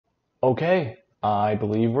Okay, I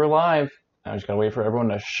believe we're live. I just gotta wait for everyone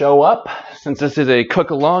to show up. Since this is a cook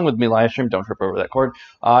along with me live stream, don't trip over that cord.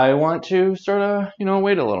 I want to sort of,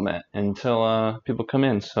 wait a little bit until people come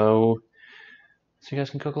in, so you guys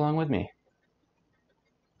can cook along with me.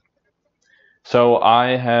 So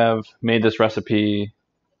I have made this recipe.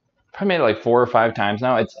 Probably made it like 4 or 5 times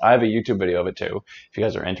now. I have a YouTube video of it too. If you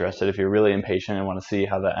guys are interested, if you're really impatient and want to see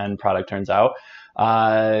how the end product turns out,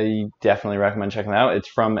 I definitely recommend checking it out. It's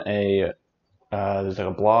from there's like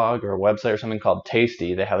a blog or a website or something called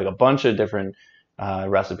Tasty. They have like a bunch of different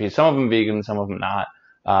recipes. Some of them vegan, some of them not.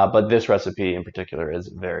 But this recipe in particular is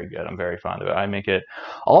very good. I'm very fond of it. I make it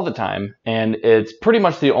all the time, and it's pretty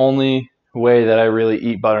much the only way that I really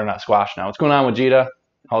eat butternut squash now. What's going on with Jita?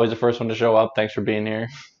 Always the first one to show up. Thanks for being here.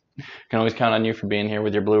 Can always count on you for being here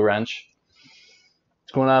with your blue wrench.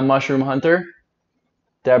 What's going on, Mushroom Hunter?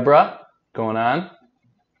 Deborah, going on?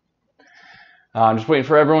 I'm just waiting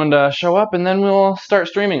for everyone to show up, and then we'll start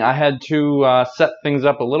streaming. I had to set things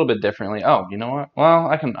up a little bit differently. Oh, you know what? Well,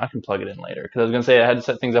 I can plug it in later, because I was going to say I had to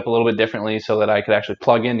set things up a little bit differently so that I could actually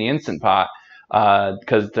plug in the Instant Pot,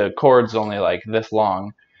 because the cord's only like this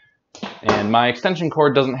long. And my extension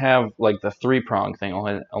cord doesn't have like the 3-prong thing,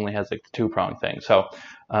 only has like the 2-prong thing. So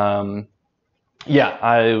yeah,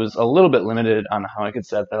 I was a little bit limited on how I could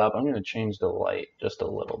set that up. I'm going to change the light just a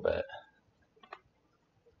little bit.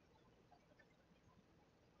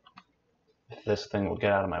 If this thing will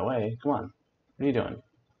get out of my way. Come on. What are you doing?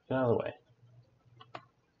 Get out of the way.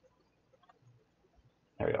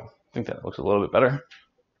 There we go. I think that looks a little bit better.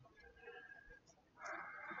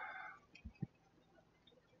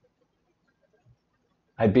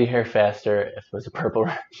 I'd be here faster if it was a purple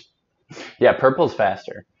wrench. Yeah, purple's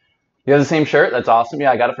faster. You have the same shirt? That's awesome.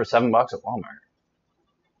 Yeah, I got it for $7 at Walmart.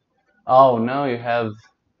 Oh, no, you have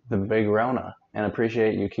the big Rona, and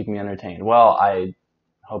appreciate you keeping me entertained. Well, I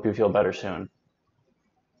hope you feel better soon.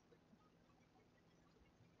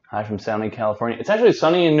 Hi from sunny California. It's actually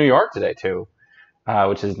sunny in New York today, too,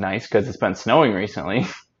 which is nice because it's been snowing recently.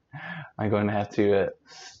 I'm going to have to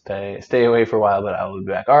stay away for a while, but I will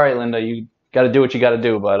be back. All right, Linda, you got to do what you got to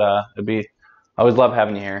do, but I always love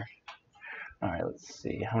having you here. All right, let's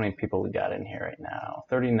see how many people we got in here right now.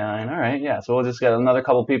 39. All right, yeah. So we'll just get another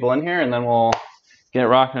couple people in here, and then we'll get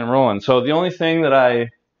rocking and rolling. So the only thing that I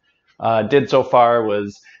did so far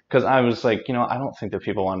was, because I was like, I don't think that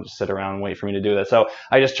people wanted to sit around and wait for me to do this. So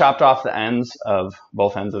I just chopped off the ends of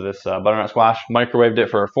both ends of this butternut squash, microwaved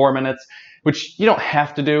it for 4 minutes, which you don't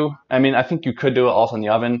have to do. I mean, I think you could do it also in the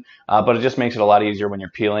oven, but it just makes it a lot easier when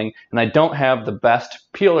you're peeling. And I don't have the best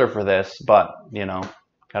peeler for this, but,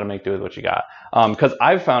 got to make do with what you got. Because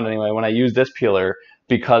I've found anyway, when I use this peeler,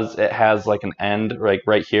 because it has like an end like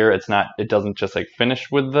right here, it doesn't just like finish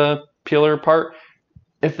with the peeler part,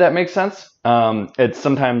 if that makes sense. It's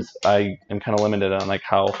sometimes I am kind of limited on like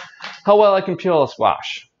how well I can peel a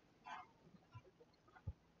squash.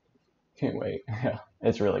 Can't wait. Yeah,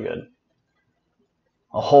 it's really good.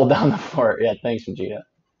 I'll hold down the fort. Yeah, thanks, Vegeta.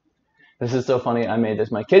 This is so funny. I made this.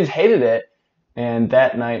 My kids hated it. And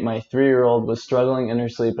that night, my 3-year-old was struggling in her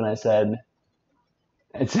sleep, and I said,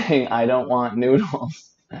 it's saying, I don't want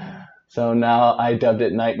noodles. So now I dubbed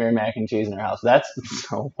it Nightmare Mac and Cheese in her house. That's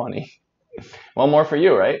so funny. One more for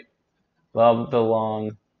you, right? Love the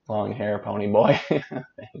long hair, pony boy.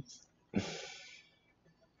 Thanks.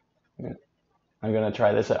 I'm going to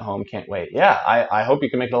try this at home. Can't wait. Yeah, I hope you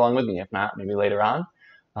can make it along with me. If not, maybe later on.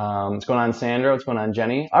 What's going on, Sandra? What's going on,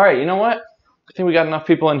 Jenny? All right, you know what? I think we got enough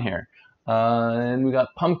people in here. And we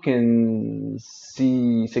got Pumpkin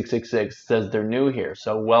C666 says they're new here,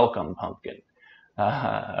 so welcome, Pumpkin.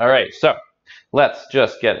 All right, so let's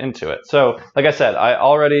just get into it. So, like I said, I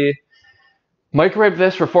already microwaved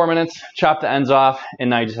this for 4 minutes, chopped the ends off, and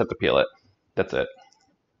now you just have to peel it. That's it.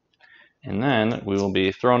 And then we will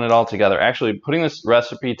be throwing it all together. Actually, putting this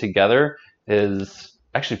recipe together is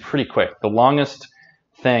actually pretty quick. The longest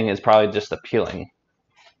thing is probably just the peeling,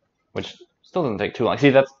 which still doesn't take too long. See,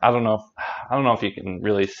 I don't know if you can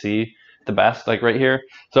really see the best, like right here.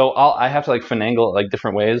 So I have to like finagle it like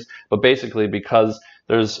different ways, but basically because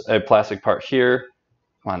there's a plastic part here,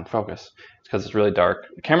 come on, focus. It's because it's really dark.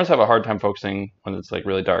 Cameras have a hard time focusing when it's like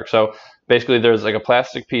really dark. So basically there's like a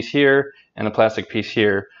plastic piece here and a plastic piece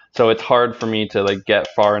here. So it's hard for me to like get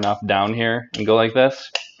far enough down here and go like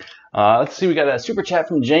this. Let's see, we got a super chat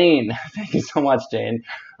from Jane. Thank you so much, Jane.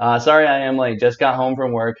 Sorry I am late. Just got home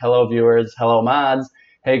from work. Hello, viewers. Hello, mods.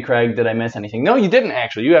 Hey, Craig, did I miss anything? No, you didn't,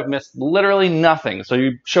 actually. You have missed literally nothing. So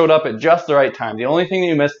you showed up at just the right time. The only thing that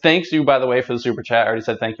you missed, thanks you, by the way, for the super chat. I already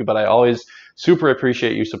said thank you, but I always super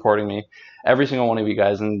appreciate you supporting me. Every single one of you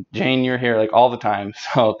guys. And Jane, you're here like all the time.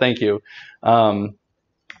 So thank you.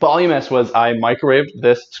 But all you missed was I microwaved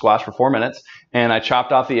this squash for 4 minutes, and I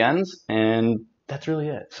chopped off the ends, and that's really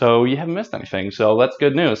it. So you haven't missed anything, so that's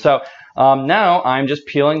good news. So now I'm just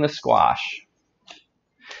peeling the squash.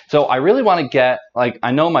 So I really want to get, like,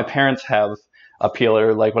 I know my parents have a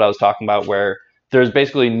peeler, like what I was talking about, where there's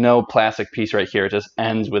basically no plastic piece right here. It just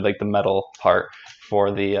ends with like the metal part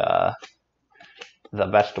for the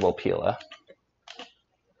vegetable peeler.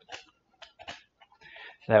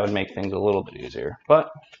 That would make things a little bit easier, but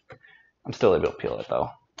I'm still able to peel it though.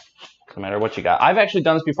 No matter what you got. I've actually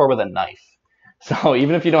done this before with a knife. So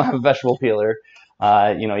even if you don't have a vegetable peeler,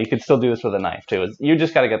 you know, you could still do this with a knife too. You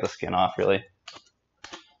just got to get the skin off, really.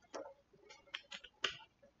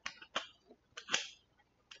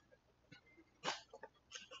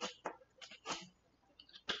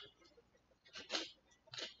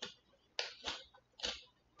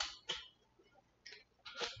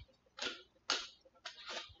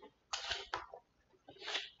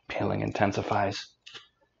 Peeling intensifies.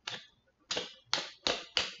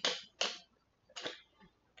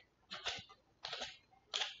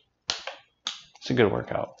 It's a good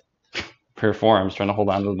workout for your forearms, trying to hold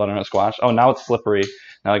on to the butternut squash. Oh, now it's slippery.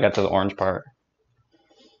 Now I got to the orange part.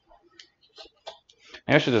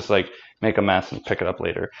 Maybe I should just like make a mess and pick it up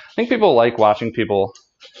later. I think people like watching people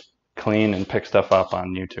clean and pick stuff up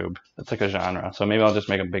on YouTube. It's like a genre. So maybe I'll just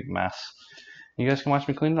make a big mess. You guys can watch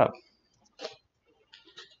me clean it up.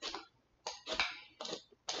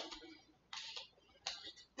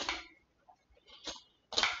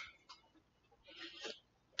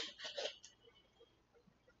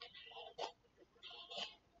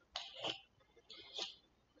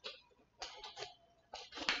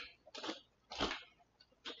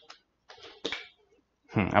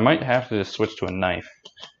 I might have to just switch to a knife.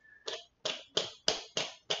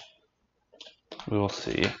 We will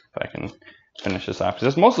see if I can finish this off. Because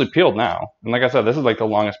it's mostly peeled now. And like I said, this is like the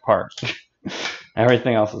longest part.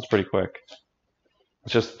 Everything else is pretty quick.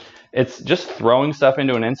 It's just throwing stuff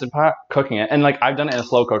into an Instant Pot, cooking it. And like I've done it in a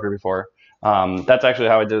slow cooker before. That's actually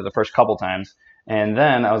how I did it the first couple times. And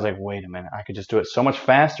then I was like, wait a minute, I could just do it so much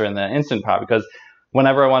faster in the Instant Pot, because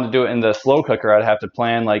whenever I wanted to do it in the slow cooker, I'd have to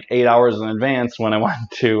plan like 8 hours in advance when I wanted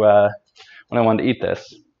to eat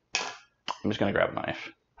this. I'm just gonna grab a knife.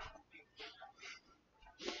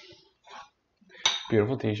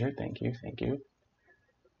 Beautiful t-shirt, thank you, thank you.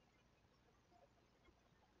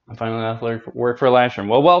 I'm finally off work for a live stream.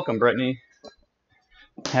 Well, welcome, Brittany.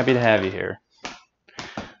 Happy to have you here.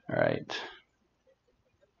 All right.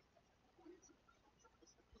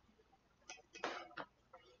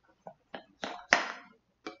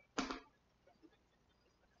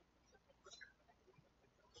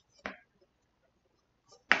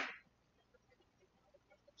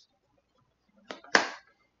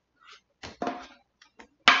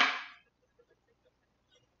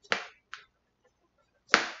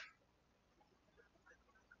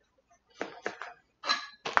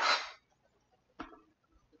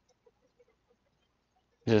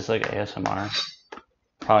 Is this like ASMR?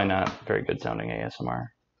 Probably not very good sounding ASMR.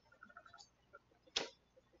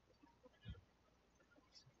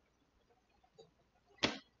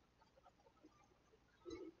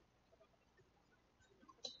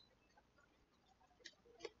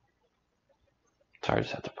 Sorry, I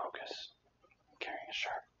just have to focus. I'm carrying a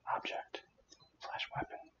sharp object /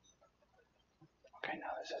 weapon. Okay,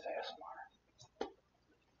 now this is ASMR.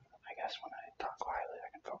 I guess when I talk quietly,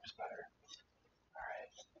 I can focus better. All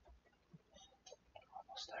right.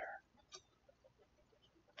 Almost there.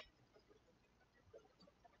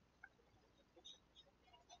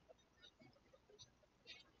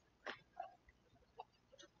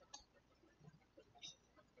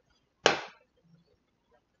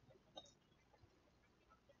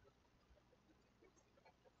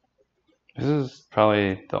 This is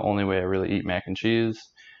probably the only way I really eat mac and cheese.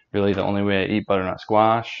 Really the only way I eat butternut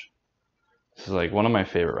squash. This is like one of my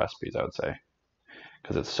favorite recipes, I would say.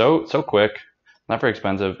 Because it's so quick, not very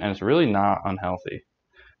expensive, and it's really not unhealthy.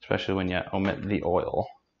 Especially when you omit the oil.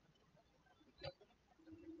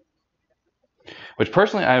 Which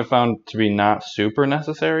personally I have found to be not super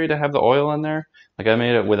necessary to have the oil in there. Like I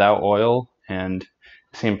made it without oil and it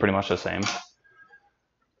seemed pretty much the same.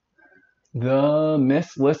 The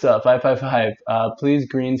Miss Lissa 555. Please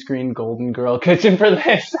green screen Golden Girl Kitchen for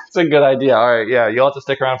this. That's a good idea. All right, yeah, you'll have to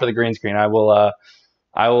stick around for the green screen. I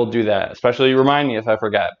will do that. Especially remind me if I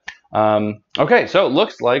forget. Okay, so it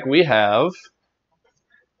looks like we have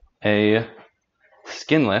a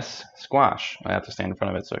skinless squash. I have to stand in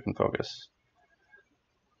front of it so I can focus.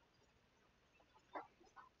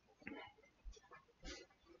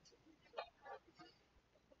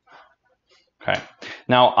 Okay,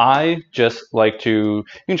 Now I just like to, you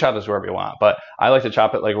can chop this wherever you want, but I like to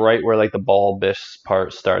chop it like right where like the bulbous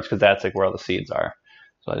part starts, because that's like where all the seeds are.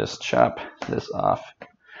 So I just chop this off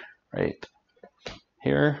right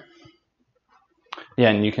here. Yeah,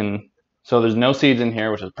 and you can, so there's no seeds in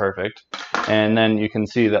here, which is perfect. And then you can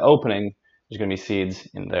see the opening, there's gonna be seeds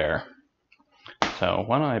in there. So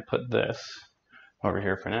why don't I put this over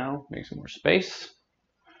here for now, make some more space.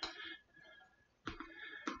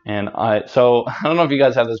 And so I don't know if you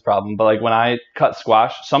guys have this problem, but like when I cut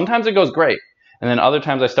squash, sometimes it goes great. And then other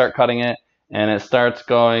times I start cutting it and it starts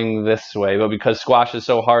going this way. But because squash is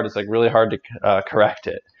so hard, it's like really hard to correct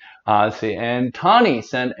it. Let's see. And Tawny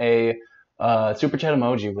sent a super chat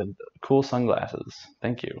emoji with cool sunglasses.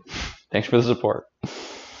 Thank you. Thanks for the support.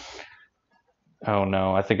 Oh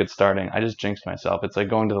no, I think it's starting. I just jinxed myself. It's like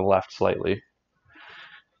going to the left slightly.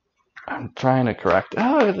 I'm trying to correct.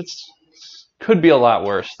 Oh, it's could be a lot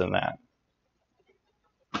worse than that.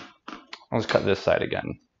 Let's cut this side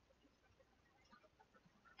again.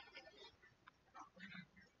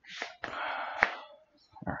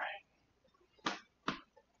 All right.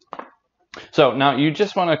 So now you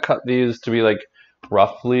just want to cut these to be like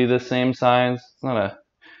roughly the same size. It's not a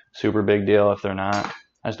super big deal if they're not.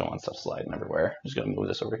 I just don't want stuff sliding everywhere. I'm just gonna move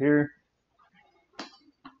this over here.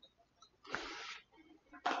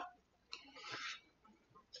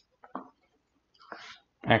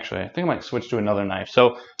 Actually, I think I might switch to another knife.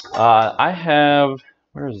 So I have,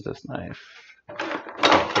 where is this knife?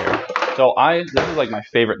 Right here. So this is like my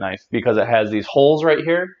favorite knife because it has these holes right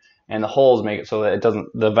here, and the holes make it so that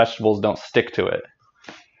the vegetables don't stick to it.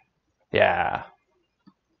 Yeah.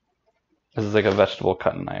 This is like a vegetable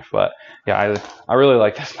cutting knife, but yeah, I really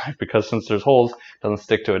like this knife because since there's holes, it doesn't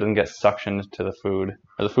stick to it, doesn't get suctioned to the food,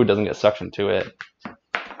 or the food doesn't get suctioned to it.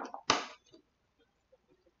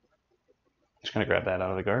 Just gonna grab that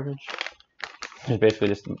out of the garbage. There's basically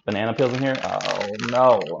just banana peels in here. Oh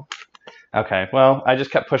no. Okay, well, I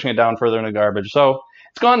just kept pushing it down further in the garbage, so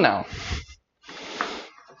it's gone now.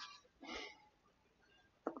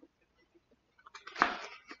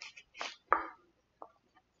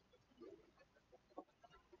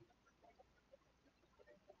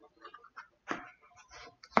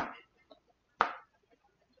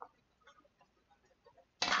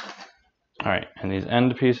 All right, and these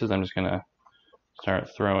end pieces, I'm just gonna start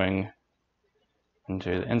throwing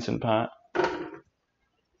into the Instant Pot.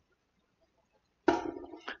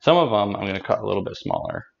 Some of them I'm gonna cut a little bit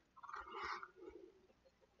smaller.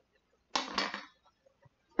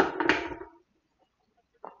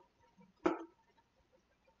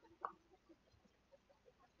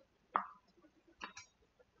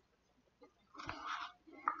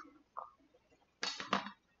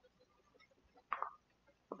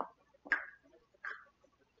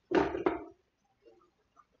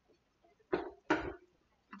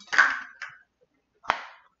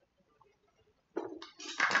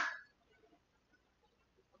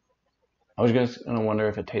 I was just gonna wonder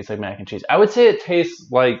if it tastes like mac and cheese. I would say it tastes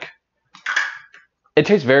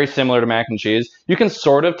very similar to mac and cheese. You can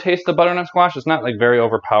sort of taste the butternut squash. It's not like very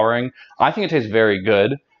overpowering. I think it tastes very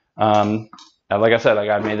good. Like I said, like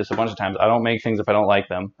I've made this a bunch of times. I don't make things if I don't like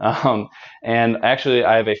them. And actually,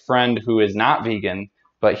 I have a friend who is not vegan,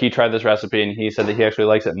 but he tried this recipe and he said that he actually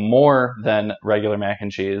likes it more than regular mac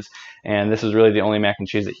and cheese. And this is really the only mac and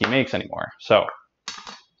cheese that he makes anymore. So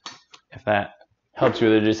if that helps you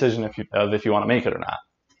with the decision if you want to make it or not.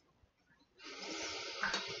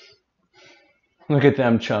 Look at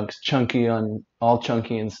them chunks, all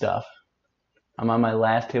chunky and stuff. I'm on my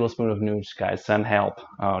last tablespoon of nooch, guys. Send help.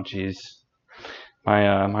 Oh, jeez.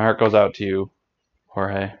 My heart goes out to you,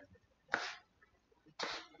 Jorge.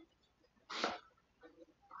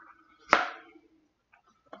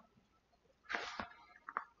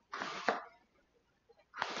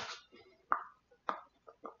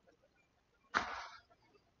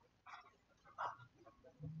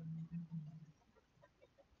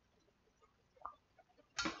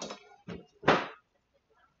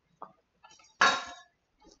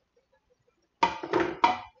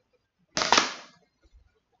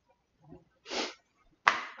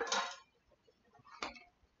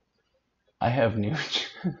 I have nooch.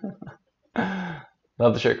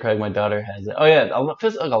 Love the shirt, Craig. My daughter has it. Oh yeah, a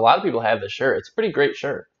lot of people have this shirt. It's a pretty great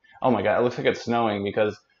shirt. Oh my god, it looks like it's snowing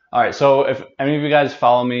because. All right, so if any of you guys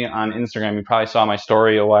follow me on Instagram, you probably saw my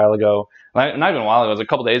story a while ago. Not even a while ago. It was a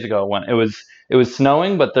couple days ago when it was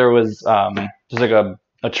snowing, but there was just like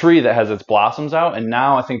a tree that has its blossoms out, and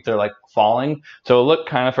now I think they're like falling. So it looked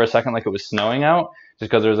kind of for a second like it was snowing out, just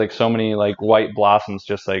because there's like so many like white blossoms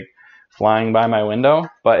just like flying by my window.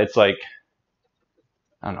 But it's like,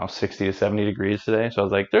 I don't know, 60 to 70 degrees today. So I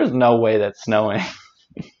was like, there's no way that's snowing.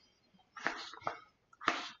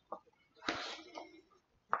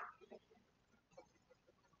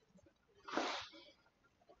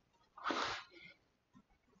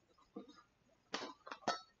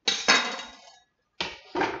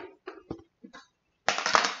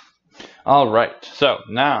 All right, so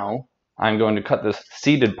now I'm going to cut this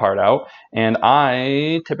seeded part out, and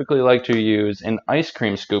I typically like to use an ice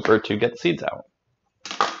cream scooper to get the seeds out.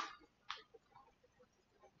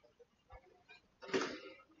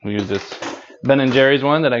 We use this Ben & Jerry's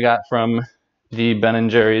one that I got from the Ben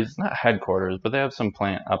 & Jerry's, not headquarters, but they have some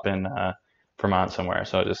plant up in Vermont somewhere.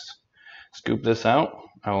 So I just scoop this out.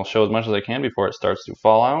 I will show as much as I can before it starts to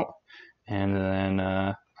fall out. And then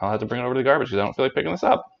I'll have to bring it over to the garbage because I don't feel like picking this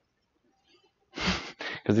up.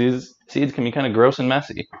 Because these seeds can be kind of gross and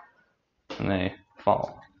messy when they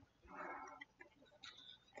fall.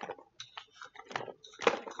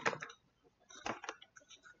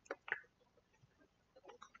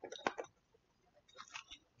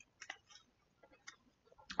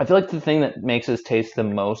 I feel like the thing that makes this taste the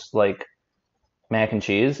most like mac and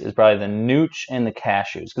cheese is probably the nooch and the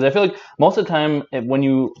cashews. Because I feel like most of the time when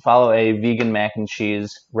you follow a vegan mac and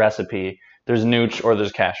cheese recipe, there's nooch or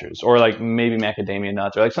there's cashews. Or like maybe macadamia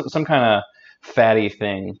nuts or like some kind of fatty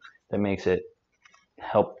thing that makes it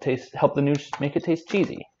help the nooch make it taste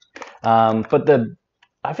cheesy. But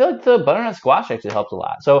I feel like the butternut squash actually helps a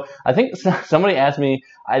lot. So I think somebody asked me,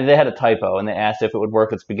 they had a typo, and they asked if it would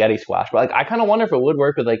work with spaghetti squash. But like, I kind of wonder if it would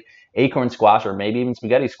work with like acorn squash or maybe even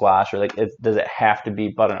spaghetti squash, or like, does it have to be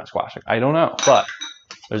butternut squash? I don't know, but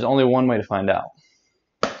there's only one way to find out.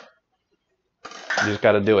 You just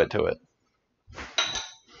got to do it to it.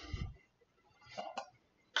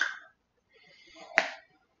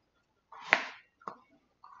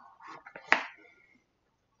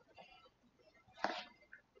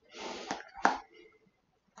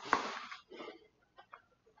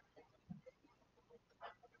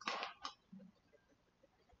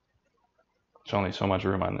 There's only so much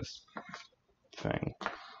room on this thing,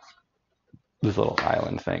 this little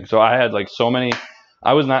island thing. So I had like so many,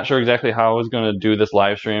 I was not sure exactly how I was going to do this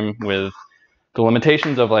live stream with the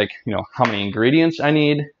limitations of like, you know, how many ingredients I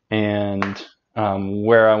need and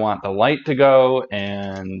where I want the light to go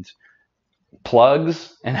and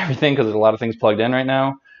plugs and everything, because there's a lot of things plugged in right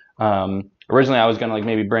now. Originally I was going to like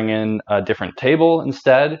maybe bring in a different table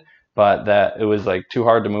instead, but that it was like too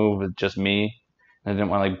hard to move with just me. I didn't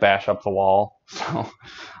want to like bash up the wall. So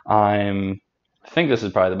I think this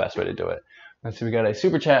is probably the best way to do it. Let's see, we got a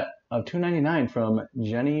super chat of $2.99 from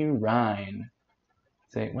Jenny Ryan.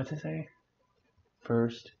 What's it say?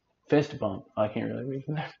 First fist bump. Oh, I can't really read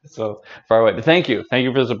from there. So far away. But thank you. Thank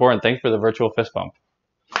you for the support and thanks for the virtual fist bump.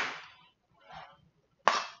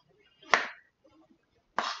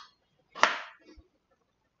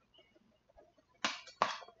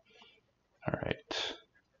 All right.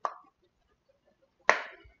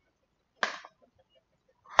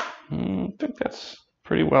 I think that's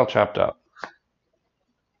pretty well chopped up.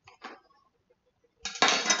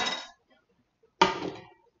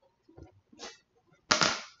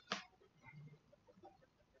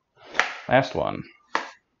 Last one.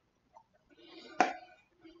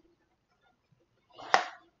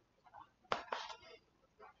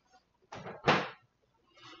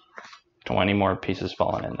 20 more pieces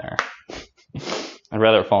falling in there. I'd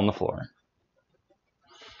rather it fall on the floor.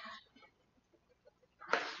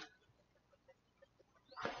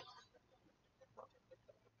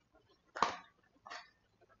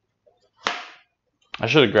 I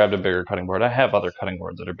should have grabbed a bigger cutting board. I have other cutting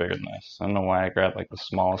boards that are bigger than this. I don't know why I grabbed like the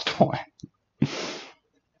smallest one.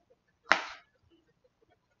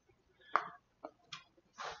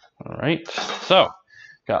 All right, so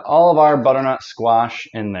got all of our butternut squash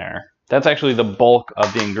in there. That's actually the bulk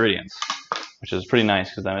of the ingredients, which is pretty nice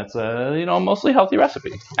because then it's a mostly healthy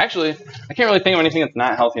recipe. Actually, I can't really think of anything that's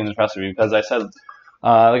not healthy in this recipe because I said,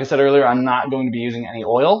 like I said earlier, I'm not going to be using any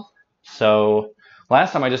oil. So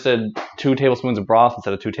last time I just did 2 tablespoons of broth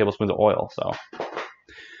instead of 2 tablespoons of oil. So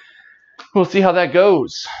we'll see how that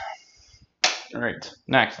goes. All right,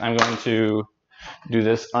 next I'm going to do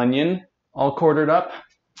this onion all quartered up.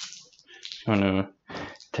 I'm going to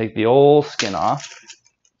take the old skin off.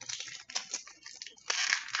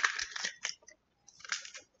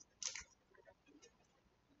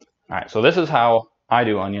 All right, so this is how I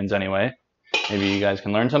do onions anyway. Maybe you guys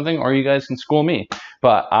can learn something or you guys can school me.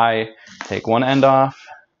 But I take one end off,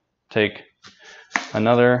 take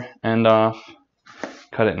another end off,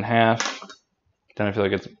 cut it in half. Then I feel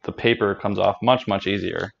like the paper comes off much, much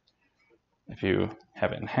easier if you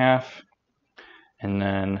have it in half. And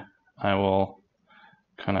then I will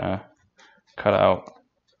kind of cut out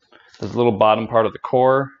this little bottom part of the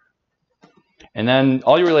core. And then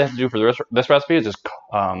all you really have to do for this recipe is just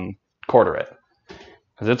quarter it.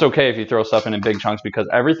 Because it's okay if you throw stuff in big chunks because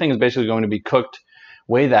everything is basically going to be cooked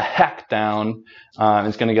way the heck down.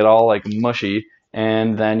 It's going to get all like mushy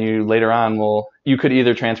and then you later on you could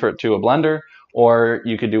either transfer it to a blender, or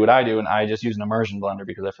you could do what I do, and I just use an immersion blender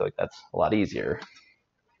because I feel like that's a lot easier.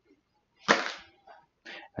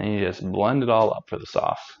 And you just blend it all up for the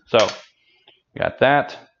sauce. So you got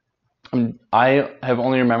that. I have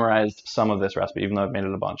only memorized some of this recipe, even though I've made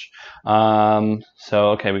it a bunch. So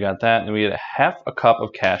okay, we got that, and we get half a cup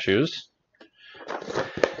of cashews.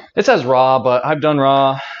 It says raw, but I've done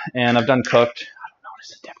raw and I've done cooked. I don't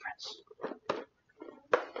notice the difference.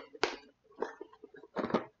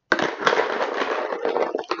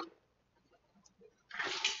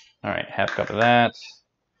 All right, half cup of that.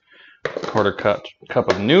 Quarter cup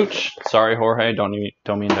of nooch. Sorry, Jorge, don't mean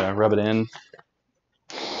to rub it in.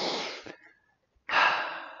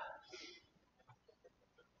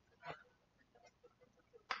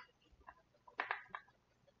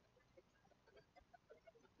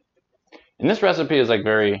 And this recipe is like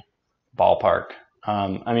very ballpark.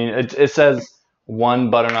 I mean, it says 1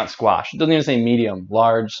 butternut squash. It doesn't even say medium,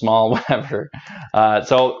 large, small, whatever.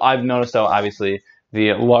 So I've noticed, though, obviously,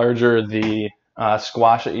 the larger the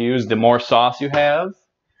squash that you use, the more sauce you have,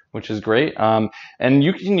 which is great. And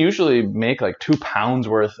you can usually make like 2 pounds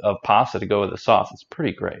worth of pasta to go with the sauce. It's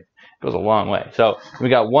pretty great. It goes a long way. So we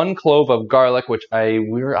got 1 clove of garlic, which we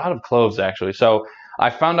were out of cloves, actually. So I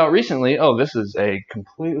found out recently, oh, this is a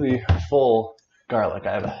completely full garlic.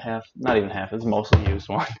 I have a half, not even half, it's mostly used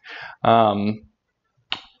one.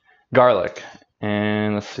 Garlic.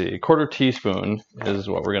 And let's see, 1/4 teaspoon is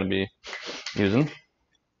what we're going to be using,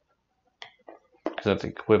 because that's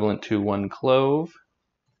equivalent to 1 clove.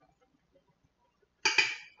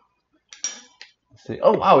 Let's see.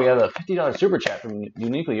 Oh, wow, we got a $50 super chat from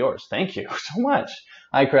Uniquely Yours. Thank you so much.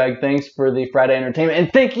 Hi, Craig. Thanks for the Friday entertainment.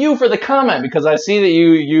 And thank you for the comment, because I see that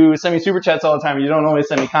you send me super chats all the time. You don't always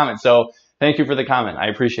send me comments. So thank you for the comment. I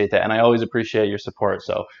appreciate that. And I always appreciate your support.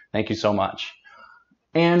 So thank you so much.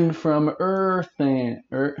 And from Earthan,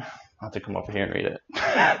 I'll have to come over here and read it.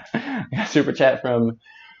 Super chat from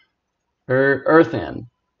Earthan.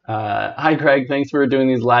 Hi, Craig. Thanks for doing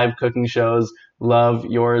these live cooking shows. Love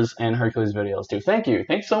yours and Hercules videos too. Thank you.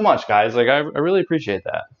 Thanks so much, guys. Like I really appreciate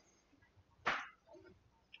that.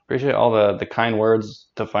 Appreciate all the kind words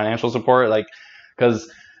to financial support, like,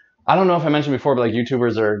 because I don't know if I mentioned before, but like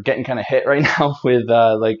YouTubers are getting kind of hit right now with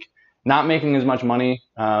like not making as much money,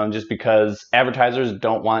 just because advertisers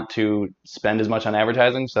don't want to spend as much on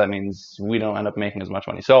advertising. So that means we don't end up making as much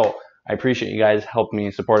money. So I appreciate you guys helping me,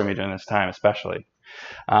 supporting me during this time, especially.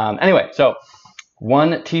 Anyway, so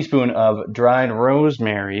 1 teaspoon of dried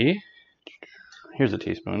rosemary. Here's a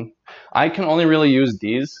teaspoon. I can only really use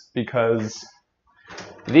these because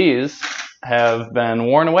these have been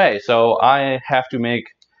worn away. So I have to make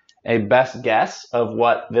a best guess of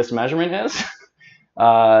what this measurement is.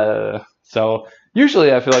 So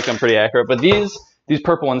usually I feel like I'm pretty accurate, but these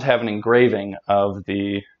purple ones have an engraving of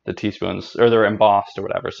the teaspoons, or they're embossed or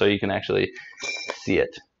whatever, so you can actually see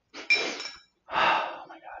it. Oh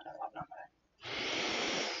my God, I love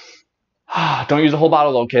nutmeg. Don't use the whole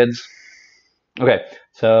bottle though, kids. Okay,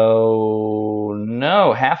 so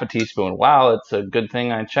no, half a teaspoon. Wow, it's a good thing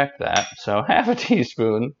I checked that. So half a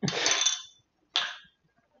teaspoon.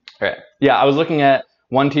 Okay, yeah, I was looking at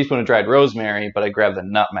 1 teaspoon of dried rosemary, but I grabbed the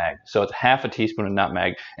nutmeg. So it's half a teaspoon of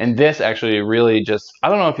nutmeg. And this actually really just, I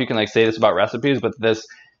don't know if you can like say this about recipes, but this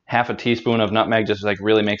half a teaspoon of nutmeg just like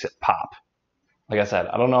really makes it pop. Like I said,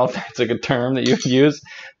 I don't know if that's like a term that you would use,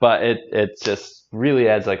 but it just really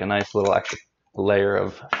adds like a nice little extra layer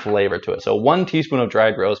of flavor to it. So 1 teaspoon of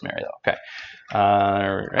dried rosemary though. Okay.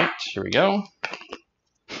 All right, here we go.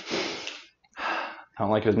 I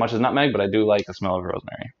don't like it as much as nutmeg, but I do like the smell of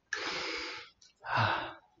rosemary.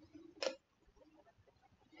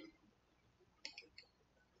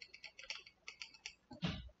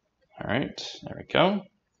 All right, there we go.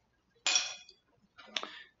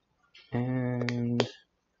 And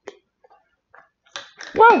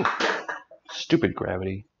whoa! Stupid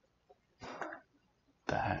gravity. What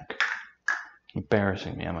the heck?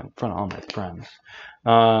 Embarrassing me. I'm in front of all my friends.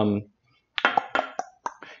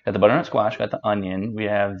 Got the butternut squash, got the onion, we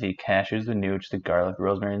have the cashews, the nooch, the garlic,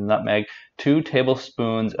 rosemary, the nutmeg, 2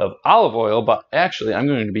 tablespoons of olive oil, but actually I'm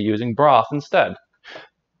going to be using broth instead.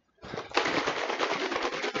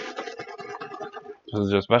 This is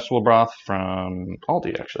just vegetable broth from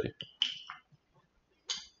Aldi, actually.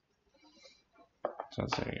 So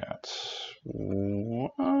let's see, we got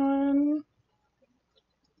 1,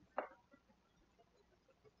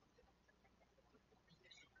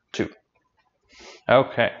 2.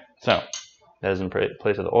 Okay, so that is in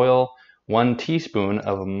place of the oil. 1 teaspoon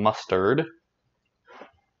of mustard.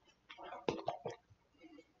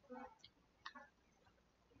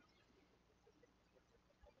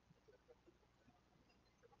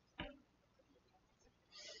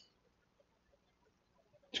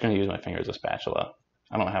 just going to use my finger as a spatula.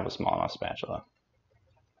 I don't have a small enough spatula.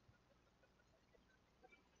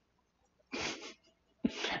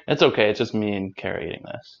 It's okay. It's just me and Kara eating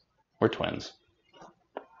this. We're twins.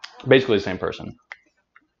 Basically the same person.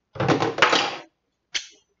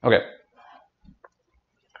 Okay.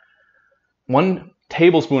 1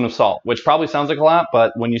 tablespoon of salt, which probably sounds like a lot,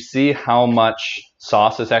 but when you see how much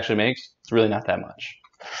sauce this actually makes, it's really not that much.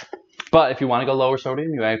 But if you want to go lower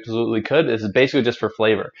sodium, you absolutely could. This is basically just for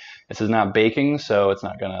flavor. This is not baking, so it's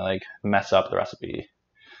not going to like mess up the recipe.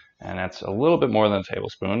 And that's a little bit more than a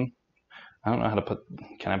tablespoon. I don't know how to put,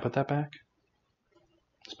 can I put that back?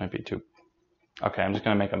 This might be too, okay, I'm just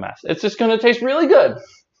going to make a mess. It's just going to taste really good.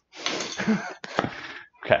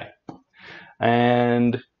 Okay.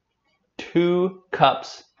 And 2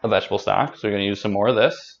 cups of vegetable stock. So we're going to use some more of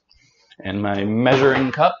this. And my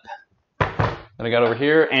measuring cup that I got over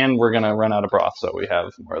here, and we're gonna run out of broth, so we have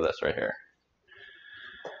more of this right here.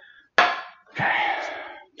 Okay,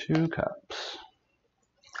 2 cups.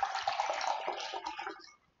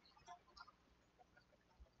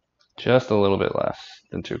 Just a little bit less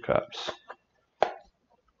than 2 cups.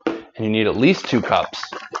 And you need at least 2 cups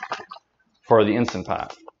for the Instant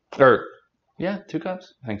Pot. Or, yeah, 2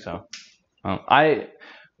 cups? I think so.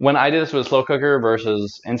 When I did this with a slow cooker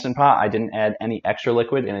versus Instant Pot, I didn't add any extra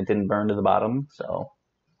liquid and it didn't burn to the bottom, so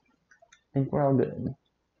I think we're all good.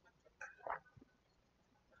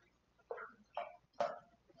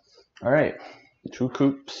 All right, 2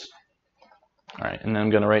 cups. All right, and then I'm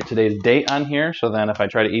gonna write today's date on here, so then if I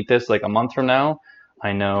try to eat this like a month from now,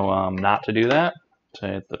 I know not to do that.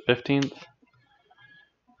 Say it's the 15th.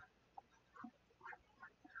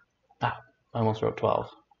 Ah, I almost wrote 12.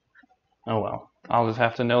 Oh well. I'll just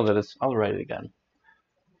have to know that it's, I'll write it again.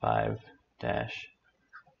 5-15.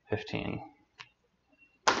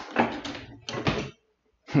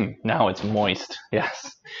 Now it's moist.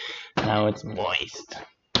 Yes. Now it's moist.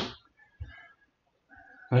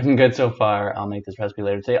 Looking good so far. I'll make this recipe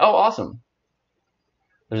later today. Oh, awesome.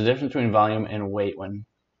 There's a difference between volume and weight when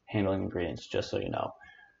handling ingredients, just so you know.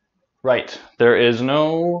 Right. There's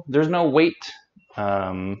no weight.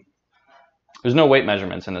 There's no weight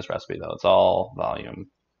measurements in this recipe, though. It's all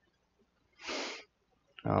volume.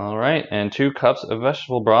 All right, and 2 cups of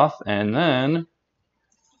vegetable broth, and then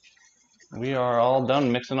we are all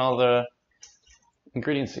done mixing all the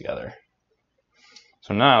ingredients together.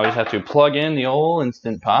 So now we just have to plug in the old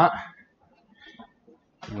Instant Pot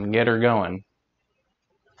and get her going.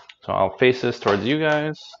 So I'll face this towards you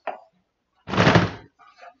guys.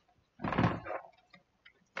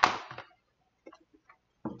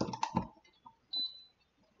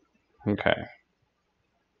 Okay.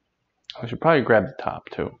 I should probably grab the top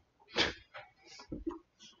too. If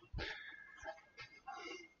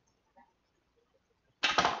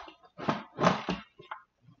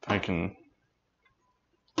I can.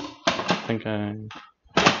 I think I.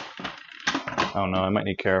 Oh no, I might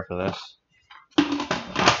need Kara for this.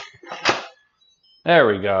 There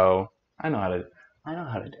we go. I know how to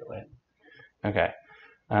do it. Okay.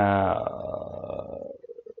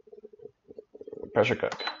 Pressure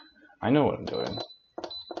cook. I know what I'm doing.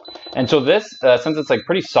 And so this, since it's like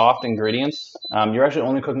pretty soft ingredients, you're actually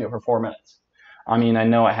only cooking it for 4 minutes. I mean, I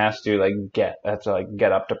know it has to like get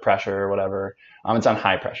up to pressure or whatever. It's on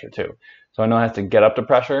high pressure too. So I know it has to get up to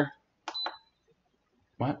pressure.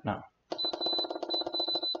 What? No.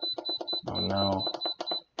 Oh no.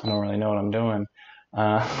 I don't really know what I'm doing.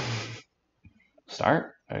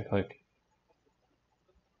 Start? I click.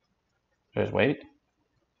 Just wait.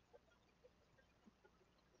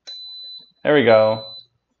 There we go.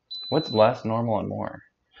 What's less, normal, and more?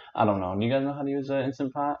 I don't know. Do you guys know how to use an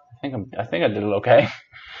Instant Pot? I think I did it okay.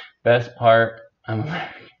 Best part, I'm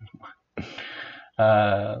American.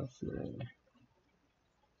 Let's see.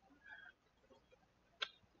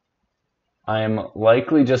 I am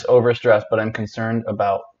likely just overstressed, but I'm concerned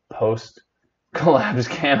about post-collapse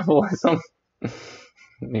cannibalism.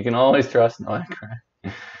 You can always trust no correct.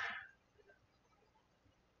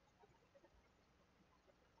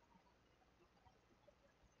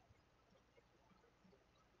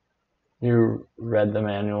 You read the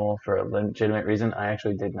manual for a legitimate reason. I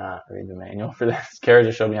actually did not read the manual for this. Kara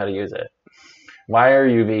just showed me how to use it. Why are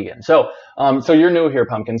you vegan? So you're new here,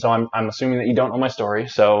 Pumpkin. So I'm assuming that you don't know my story.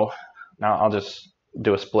 So now I'll just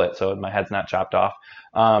do a split so my head's not chopped off.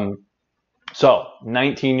 So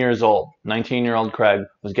 19 years old, 19-year-old Craig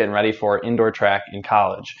was getting ready for indoor track in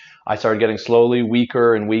college. I started getting slowly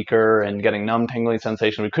weaker and weaker and getting numb, tingling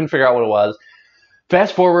sensation. We couldn't figure out what it was.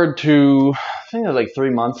 Fast forward to, I think it was like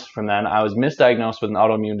 3 months from then, I was misdiagnosed with an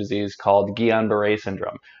autoimmune disease called Guillain-Barré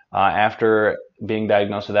syndrome. After being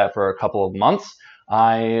diagnosed with that for a couple of months,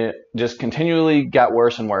 I just continually got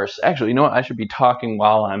worse and worse. Actually, you know what? I should be talking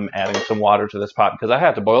while I'm adding some water to this pot because I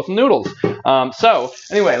have to boil some noodles. So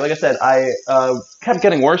anyway, like I said, I kept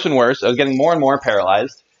getting worse and worse. I was getting more and more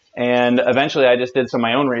paralyzed. And eventually I just did some of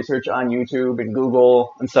my own research on YouTube and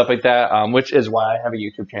Google and stuff like that, which is why I have a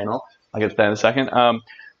YouTube channel. I'll get to that in a second.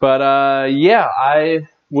 Yeah,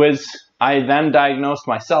 I then diagnosed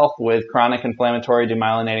myself with chronic inflammatory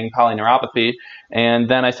demyelinating polyneuropathy, and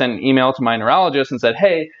then I sent an email to my neurologist and said,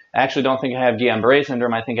 hey, I actually don't think I have Guillain-Barré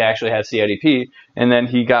syndrome, I think I actually have CIDP. And then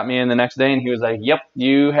he got me in the next day and he was like, yep,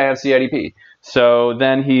 you have CIDP. So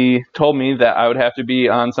then he told me that I would have to be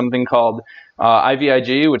on something called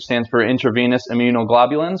IVIG, which stands for intravenous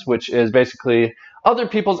immunoglobulins, which is basically other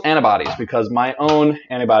people's antibodies because my own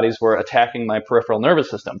antibodies were attacking my peripheral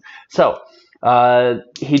nervous system. So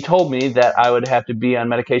he told me that I would have to be on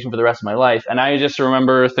medication for the rest of my life. And I just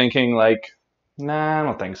remember thinking like, nah, I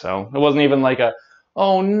don't think so. It wasn't even like a,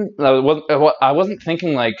 I wasn't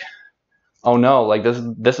thinking like, oh no, like this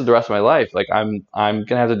is the rest of my life. Like I'm gonna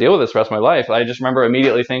have to deal with this the rest of my life. I just remember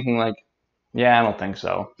immediately thinking like, yeah, I don't think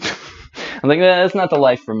so. I'm like, that's not the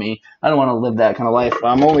life for me. I don't want to live that kind of life.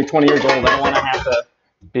 I'm only 20 years old. I don't want to have to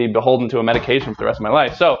be beholden to a medication for the rest of my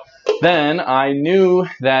life. So then I knew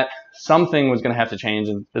that something was going to have to change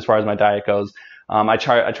as far as my diet goes. I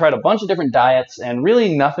tried a bunch of different diets, and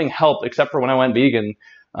really nothing helped except for when I went vegan.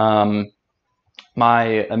 My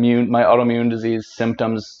autoimmune disease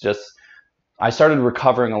symptoms I started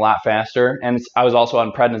recovering a lot faster, and I was also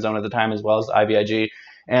on prednisone at the time as well as IVIG.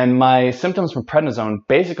 And my symptoms from prednisone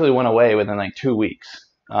basically went away within like 2 weeks.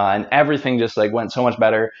 And everything just like went so much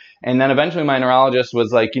better. And then eventually my neurologist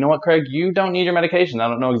was like, you know what, Craig, you don't need your medication. I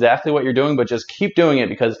don't know exactly what you're doing, but just keep doing it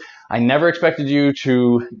because I never expected you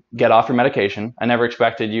to get off your medication. I never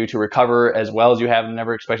expected you to recover as well as you have. I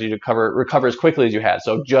never expected you to recover as quickly as you had.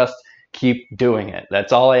 So just keep doing it.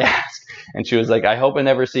 That's all I ask. And she was like, I hope I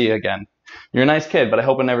never see you again. You're a nice kid, but I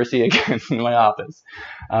hope I never see you again in my office.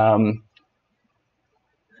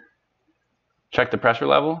 Check the pressure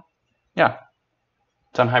level. Yeah,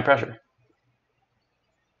 it's on high pressure.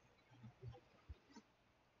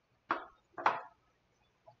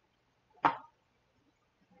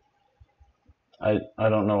 I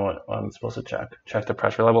don't know what I'm supposed to check. Check the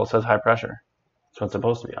pressure level. It says high pressure. That's what it's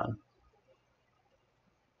supposed to be on.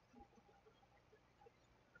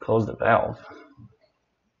 Close the valve.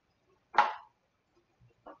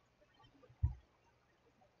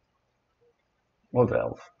 What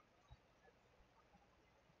valve?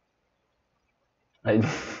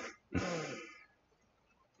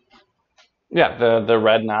 Yeah, the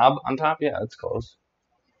red knob on top. Yeah, it's closed.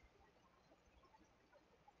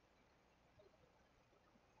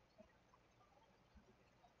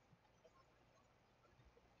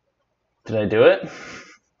 Did I do it?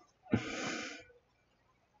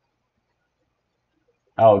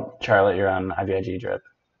 Oh, Charlotte, you're on IVIG drip.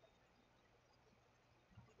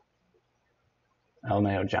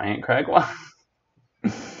 LMAO giant, Craig. What?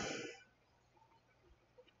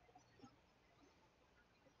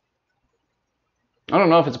 I don't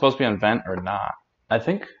know if it's supposed to be on vent or not. I don't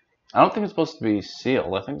think it's supposed to be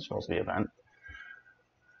sealed. I think it's supposed to be a vent.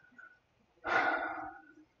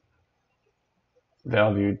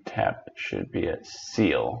 Valve tap should be at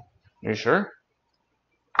seal. You sure?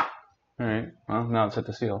 All right. Well, now it's at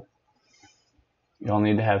the seal. You all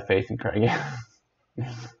need to have faith in Craig.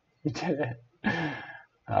 You did it.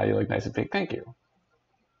 You look nice and pink. Thank you.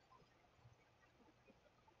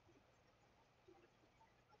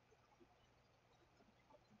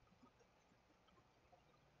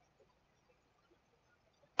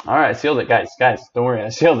 All right, I sealed it, guys. Guys, don't worry, I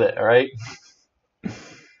sealed it. All right.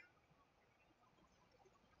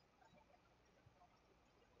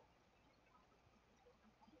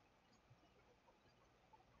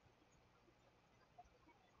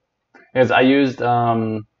 Because I used,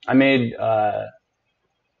 I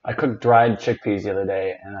cooked dried chickpeas the other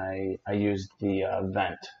day, and I used the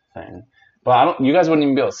vent thing. But you guys wouldn't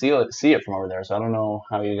even be able to see it from over there, so I don't know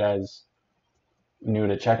how you guys knew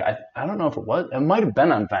to check. I don't know if it might have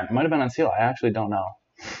been on vent. It might have been on seal. I actually don't know.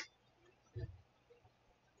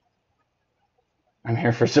 I'm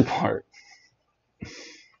here for support.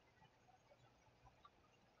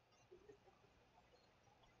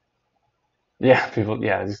 Yeah, people,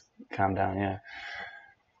 yeah, just calm down, yeah.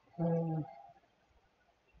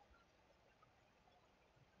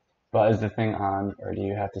 But is the thing on, or do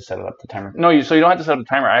you have to set it up the timer? No, so you don't have to set up the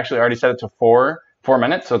timer. I actually already set it to 4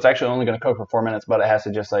 minutes, so it's actually only going to cook for 4 minutes, but it has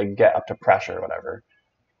to just like get up to pressure or whatever.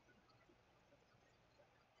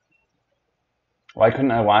 Why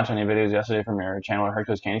couldn't I watch any videos yesterday from your channel or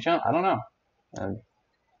Hercules Candy channel? I don't know.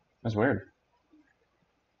 That's weird.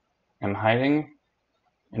 am hiding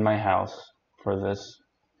in my house for this.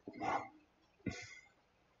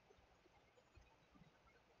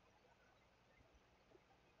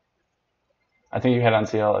 I think you had it on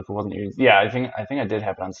seal if it wasn't used. Yeah, I think I did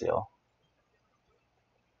have it on seal.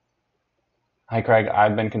 Hi, Craig.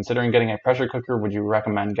 I've been considering getting a pressure cooker. Would you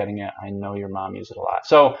recommend getting it? I know your mom uses it a lot.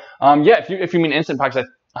 So, yeah, if you mean Instant Pot,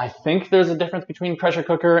 I think there's a difference between pressure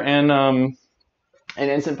cooker and an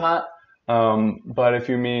Instant Pot. But if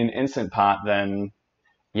you mean Instant Pot, then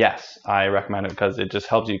yes, I recommend it because it just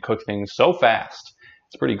helps you cook things so fast.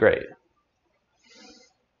 It's pretty great.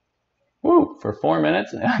 Woo, for 4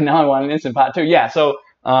 minutes. Now I want an Instant Pot too. Yeah, so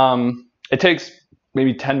it takes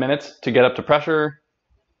maybe 10 minutes to get up to pressure,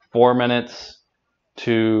 4 minutes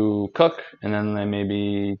to cook, and then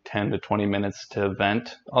maybe 10 to 20 minutes to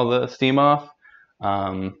vent all the steam off.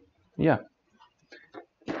 Yeah.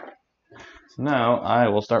 So now I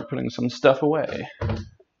will start putting some stuff away.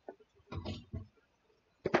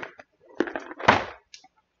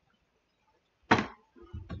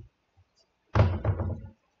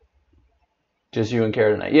 Just you and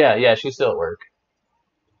Kara tonight. Yeah, she's still at work.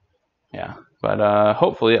 Yeah, but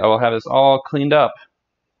hopefully I will have this all cleaned up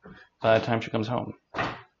by the time she comes home.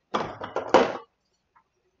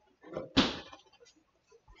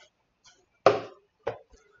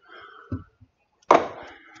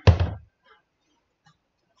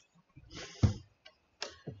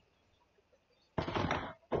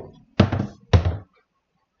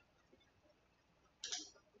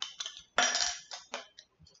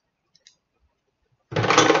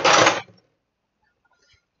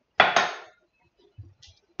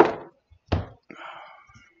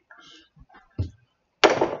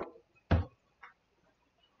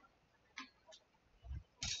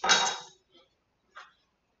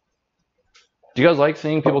 Do you guys like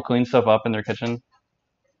seeing people clean stuff up in their kitchen?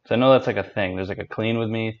 Because I know that's like a thing. There's like a clean with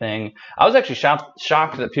me thing. I was actually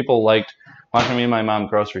shocked that people liked watching me and my mom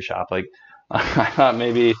grocery shop. Like, I thought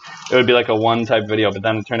maybe it would be like a one type video, but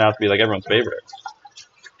then it turned out to be like everyone's favorite.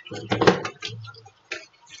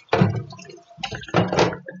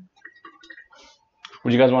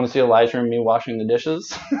 Would you guys want to see a live stream of me washing the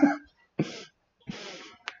dishes?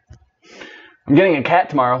 I'm getting a cat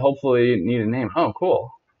tomorrow. Hopefully need a name. Oh,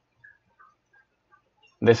 cool.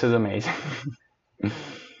 This is amazing.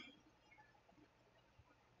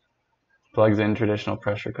 Plugs in traditional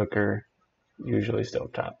pressure cooker, usually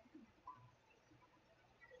stovetop.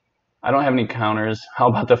 I don't have any counters. How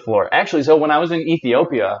about the floor? Actually, so when I was in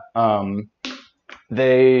Ethiopia,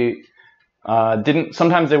 they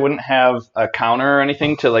sometimes they wouldn't have a counter or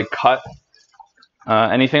anything to like cut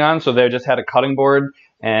anything on, so they just had a cutting board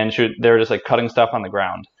and they were just like cutting stuff on the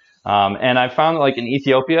ground. And I found that like in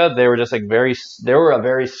Ethiopia, they were just like they were a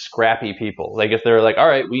very scrappy people. Like if they're like, all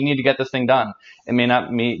right, we need to get this thing done. It may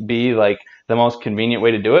not be like the most convenient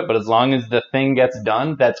way to do it, but as long as the thing gets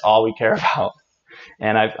done, that's all we care about.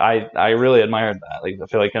 And I really admired that. Like I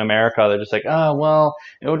feel like in America, they're just like, oh, well,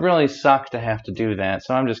 it would really suck to have to do that,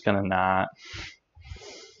 so I'm just gonna not.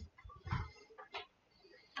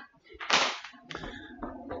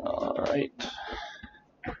 All right.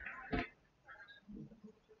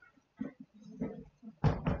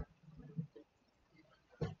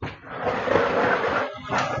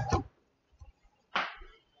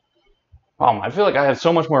 I feel like I have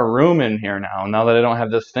so much more room in here now that I don't have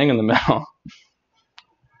this thing in the middle.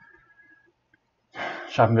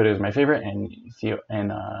 Shopping video is my favorite, and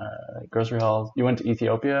grocery hauls. You went to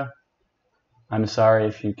Ethiopia? I'm sorry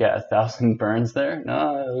if you get 1,000 burns there.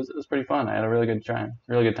 No, it was pretty fun. I had a really good time.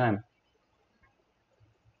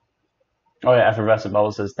 Oh yeah, Effervescent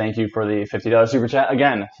Bubble says thank you for the $50 super chat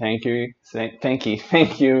again. Thank you,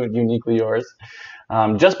 uniquely yours.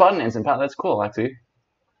 Just bought an Instant Pot. That's cool, Lexi.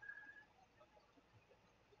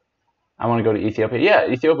 I want to go to Ethiopia.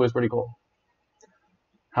 Yeah, Ethiopia is pretty cool.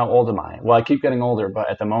 How old am I? Well, I keep getting older,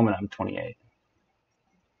 but at the moment I'm 28.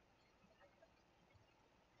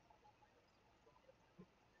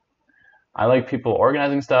 I like people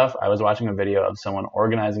organizing stuff. I was watching a video of someone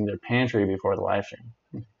organizing their pantry before the live stream.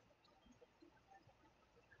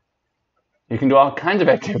 You can do all kinds of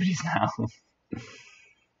activities now.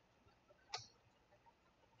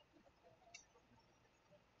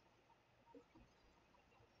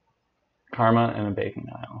 Karma and a baking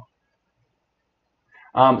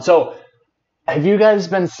aisle. So have you guys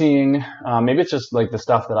been seeing, maybe it's just like the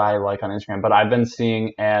stuff that I like on Instagram, but I've been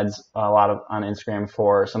seeing ads a lot on Instagram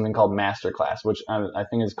for something called Masterclass, which I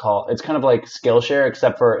think it's kind of like Skillshare,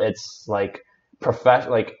 except for it's like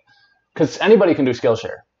because anybody can do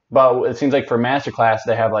Skillshare. but it seems like for masterclass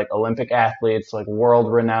they have like Olympic athletes, like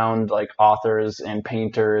world renowned like authors and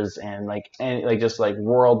painters and like just like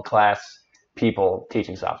world class people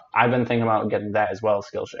teaching stuff. I've been thinking about getting that as well as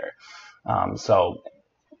Skillshare. So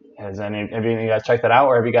have any of you guys checked that out,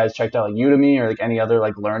 or have you guys checked out like Udemy or like any other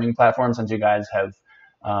like learning platform since you guys have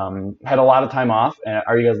had a lot of time off? And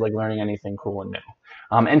are you guys like learning anything cool and new?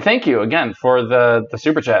 And thank you again for the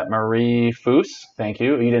super chat, Marie Foos. Thank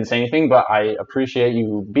you. You didn't say anything, but I appreciate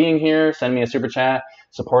you being here. Send me a super chat,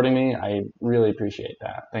 supporting me. I really appreciate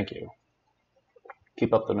that. Thank you.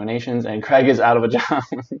 Keep up the donations. And Craig is out of a job.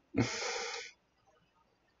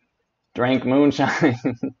 Drank moonshine.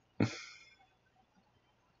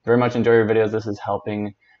 Very much enjoy your videos. This is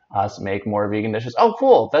helping us make more vegan dishes. Oh,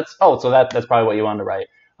 cool. That's probably what you wanted to write.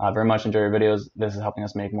 Very much enjoy your videos. This is helping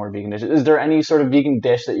us make more vegan dishes. Is there any sort of vegan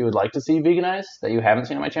dish that you would like to see veganized that you haven't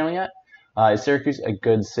seen on my channel yet? Is Syracuse a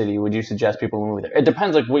good city? Would you suggest people move there? It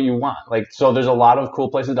depends like what you want. Like, so there's a lot of cool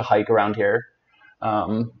places to hike around here.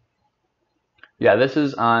 Yeah, this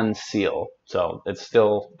is on Seal, so it's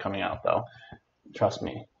still coming out though. Trust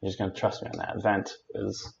me. You're just gonna trust me on that. Vent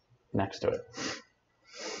is next to it.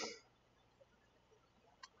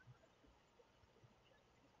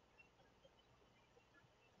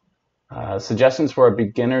 Suggestions for a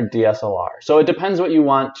beginner DSLR. So it depends what you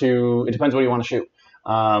want to. It depends what you want to shoot.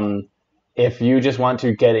 If you just want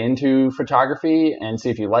to get into photography and see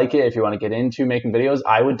if you like it, if you want to get into making videos,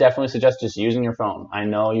 I would definitely suggest just using your phone. I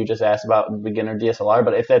know you just asked about beginner DSLR,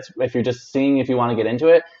 but if you're just seeing if you want to get into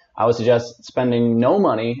it, I would suggest spending no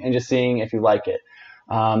money and just seeing if you like it.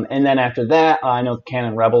 And then after that, I know the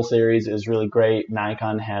Canon Rebel series is really great.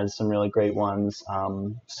 Nikon has some really great ones.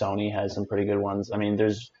 Sony has some pretty good ones. I mean,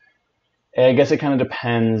 I guess it kind of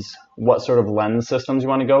depends what sort of lens systems you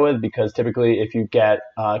want to go with, because typically if you get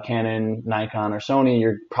Canon, Nikon, or Sony,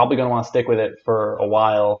 you're probably going to want to stick with it for a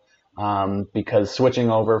while, because switching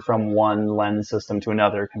over from one lens system to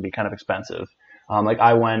another can be kind of expensive. Like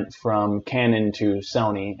I went from Canon to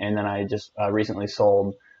Sony, and then I just recently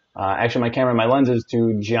sold actually my camera and my lenses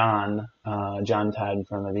to John Ted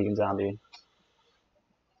from the Vegan Zombie.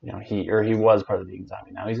 You know, he was part of the Vegan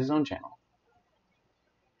Zombie. Now he's his own channel.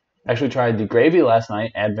 Actually tried the gravy last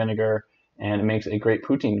night, add vinegar, and it makes a great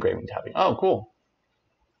poutine gravy topping. Oh, cool.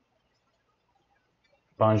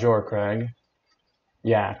 Bonjour, Craig.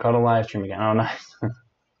 Yeah, caught a live stream again. Oh, nice.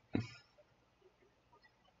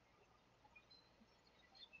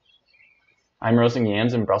 I'm roasting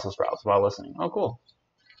yams and Brussels sprouts while listening. Oh, cool.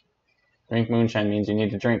 Drink moonshine means you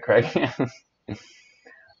need to drink, Craig.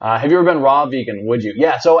 Have you ever been raw vegan? Would you?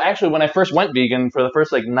 Yeah, so actually when I first went vegan, for the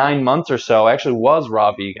first like 9 months or so, I actually was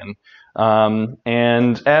raw vegan.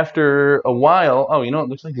 And after a while, oh, you know, it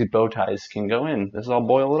looks like these bow ties can go in. This is all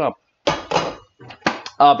boil it up.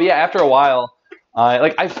 But yeah, after a while,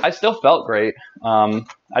 I still felt great. I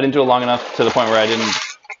didn't do it long enough to the point where I didn't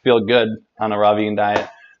feel good on a raw vegan diet.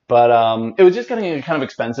 But it was just getting kind of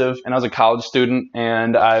expensive, and I was a college student,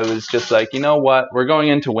 and I was just like, you know what, we're going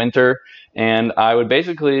into winter, and I would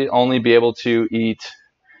basically only be able to eat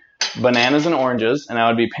bananas and oranges, and I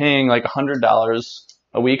would be paying like $100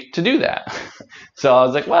 a week to do that. So I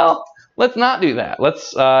was like, well, let's not do that.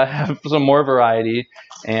 Let's have some more variety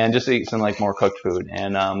and just eat some like more cooked food.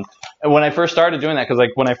 And when I first started doing that, because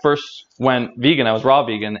like when I first went vegan, I was raw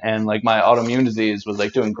vegan, and like my autoimmune disease was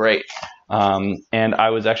like doing great. And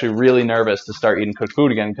I was actually really nervous to start eating cooked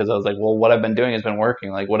food again, because I was like, well, what I've been doing has been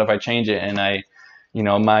working. Like, what if I change it and my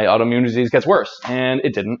autoimmune disease gets worse? And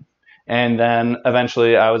it didn't. And then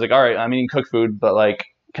eventually I was like, all right, I'm eating cooked food, but like,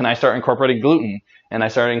 can I start incorporating gluten? And I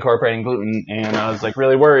started incorporating gluten, and I was like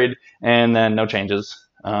really worried, and then no changes.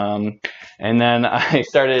 And then I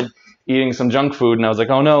started eating some junk food, and I was like,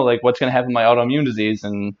 oh no, like what's going to happen to my autoimmune disease?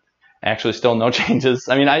 And actually still no changes.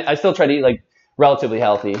 I mean, I still try to eat like relatively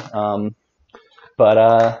healthy.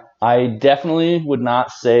 But I definitely would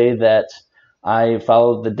not say that I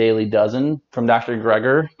followed the Daily Dozen from Dr.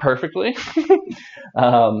 Greger perfectly.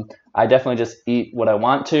 I definitely just eat what I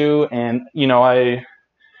want to, and you know, I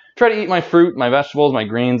try to eat my fruit, my vegetables, my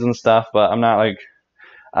greens and stuff, but I'm not like,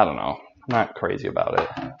 I don't know, I'm not crazy about it.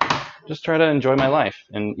 Just try to enjoy my life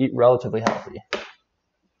and eat relatively healthy.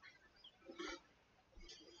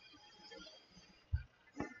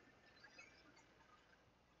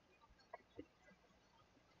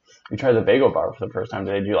 You tried the bagel bar for the first time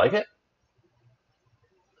today. Did you like it?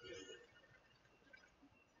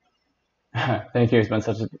 Thank you. It's been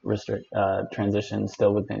such a transition.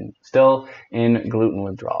 Still in gluten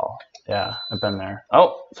withdrawal. Yeah, I've been there.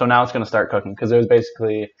 Oh, so now it's going to start cooking, because it was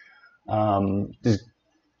basically just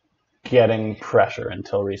getting pressure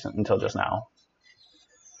until just now.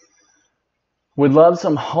 Would love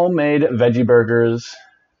some homemade veggie burgers.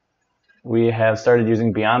 We have started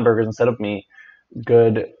using Beyond Burgers instead of meat.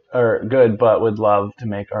 Good, but would love to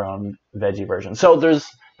make our own veggie version. So there's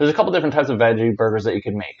a couple different types of veggie burgers that you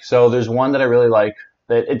could make. So there's one that I really like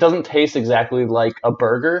that it doesn't taste exactly like a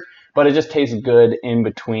burger, but it just tastes good in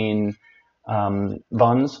between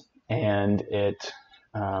buns, and it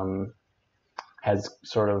has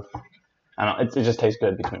sort of, I don't know, it just tastes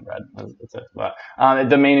good between bread. That's it. But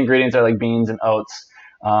the main ingredients are like beans and oats,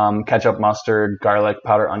 ketchup, mustard, garlic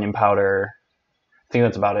powder, onion powder. I think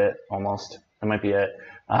that's about it, almost. That might be it.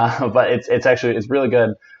 But it's really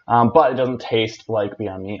good. But it doesn't taste like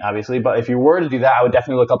Beyond Meat, obviously. But if you were to do that, I would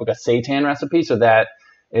definitely look up like a seitan recipe. So that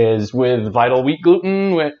is with vital wheat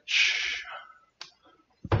gluten, which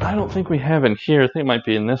I don't think we have in here. I think it might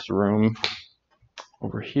be in this room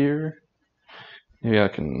over here. Maybe I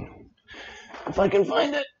can, if I can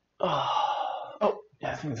find it. Oh,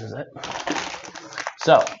 yeah, I think this is it.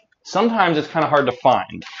 So sometimes it's kind of hard to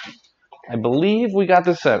find. I believe we got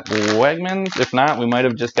this at Wegmans. If not, we might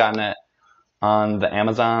have just gotten it on the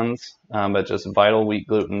Amazons, but just vital wheat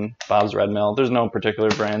gluten, Bob's Red Mill. There's no particular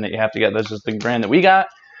brand that you have to get. That's just the brand that we got.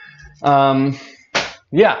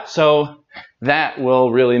 Yeah, so that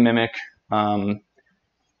will really mimic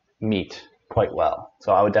meat quite well.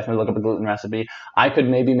 So I would definitely look up a gluten recipe. I could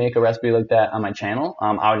maybe make a recipe like that on my channel.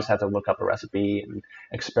 I would just have to look up a recipe and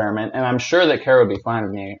experiment. And I'm sure that Kara would be fine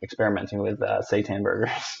with me experimenting with seitan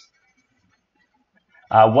burgers.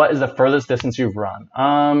 What is the furthest distance you've run?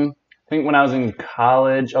 I think when I was in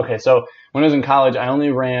college. Okay, so when I was in college, I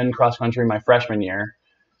only ran cross country my freshman year,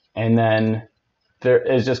 and then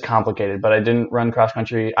it's just complicated. But I didn't run cross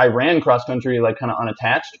country. I ran cross country like kind of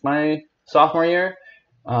unattached my sophomore year,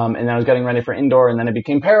 and then I was getting ready for indoor, and then I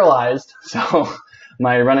became paralyzed. So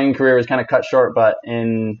my running career was kind of cut short. But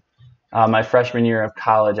in my freshman year of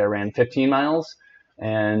college, I ran 15 miles,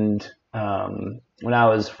 and when I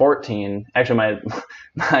was 14, actually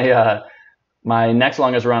my next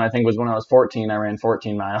longest run I think was when I was 14. I ran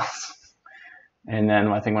 14 miles, and then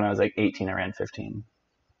I think when I was like 18, I ran 15.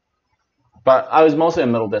 But I was mostly a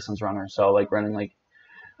middle distance runner, so like running like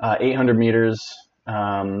 800 meters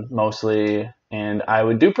mostly, and I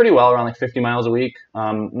would do pretty well around like 50 miles a week,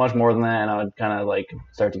 much more than that, and I would kind of like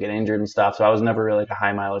start to get injured and stuff. So I was never really like a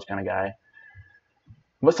high mileage kind of guy.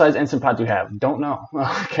 What size Instant Pot do you have? Don't know.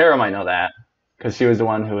 Kara might know that, because she was the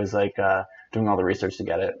one who was like doing all the research to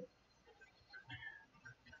get it.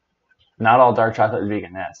 Not all dark chocolate is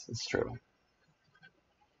vegan. Yes, it's true.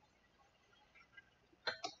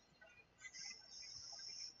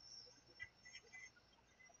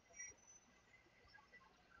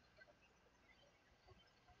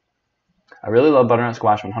 I really love butternut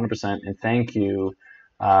squash 100%, and thank you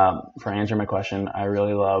for answering my question. I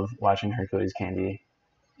really love watching Hercules Candy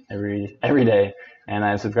every day, and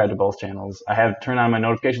I subscribe to both channels. I have turned on my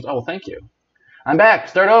notifications. Oh, well, thank you. I'm back.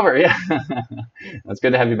 Start over. Yeah. That's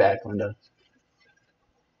good to have you back, Linda.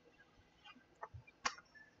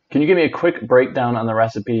 Can you give me a quick breakdown on the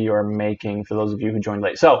recipe you're making for those of you who joined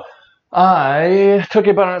late? So I took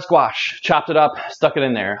a butternut squash, chopped it up, stuck it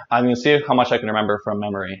in there. I'm going to see how much I can remember from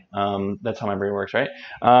memory. That's how memory works, right?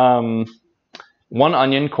 1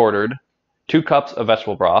 onion quartered, 2 cups of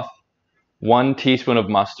vegetable broth, 1 teaspoon of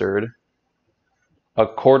mustard, a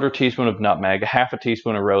 1/4 teaspoon of nutmeg, 1/2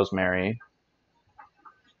 teaspoon of rosemary,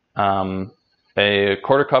 a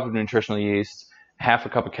 1/4 cup of nutritional yeast,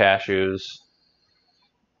 1/2 cup of cashews,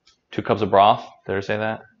 2 cups of broth. Did I say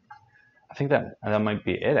that? I think that might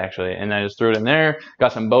be it, actually. And I just threw it in there.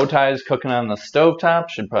 Got some bow ties cooking on the stovetop.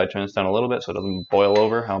 Should probably turn this down a little bit so it doesn't boil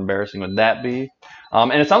over. How embarrassing would that be?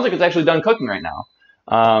 And it sounds like it's actually done cooking right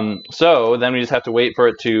now. So then we just have to wait for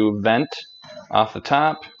it to vent off the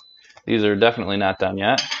top. These are definitely not done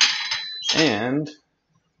yet. And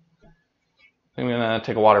I'm going to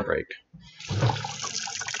take a water break.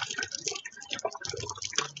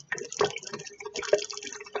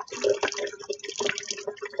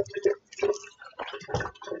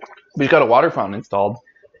 We've got a water fountain installed.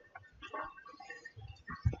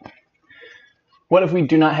 What if we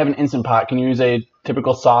do not have an Instant Pot? Can you use a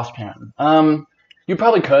typical saucepan? You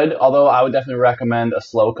probably could, although I would definitely recommend a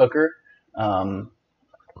slow cooker.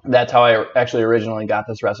 That's how I actually originally got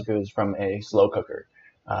this recipe, was from a slow cooker.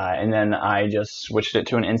 And then I just switched it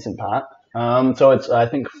to an Instant Pot. So it's, I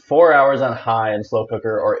think, 4 hours on high in slow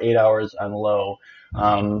cooker or 8 hours on low.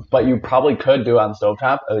 But you probably could do it on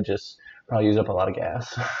stovetop. It would just probably use up a lot of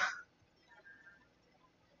gas.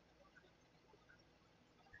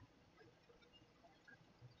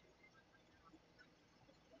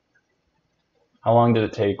 How long did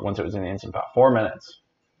it take once it was in the Instant Pot? 4 minutes.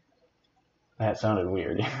 That sounded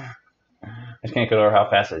weird. I just can't get over how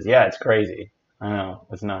fast it is. Yeah, it's crazy. I know,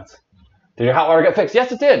 it's nuts. Did your hot water get fixed?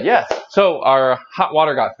 Yes, it did. Yes. So our hot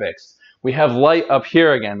water got fixed. We have light up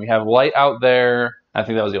here again. We have light out there. I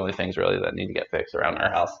think that was the only things really that need to get fixed around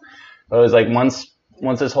our house. But it was like once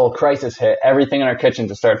this whole crisis hit, everything in our kitchen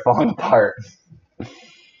just started falling apart.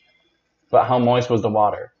 But how moist was the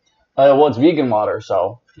water? Well, it's vegan water,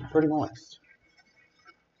 so pretty moist.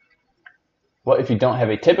 What if you don't have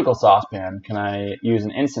a typical saucepan? Can I use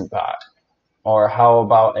an Instant Pot? Or how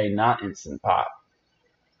about a not Instant Pot?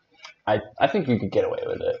 I think you could get away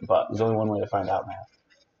with it, but there's only one way to find out, man.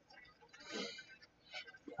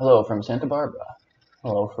 Hello from Santa Barbara.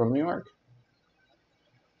 Hello from New York.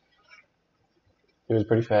 He was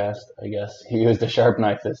pretty fast, I guess. He used a sharp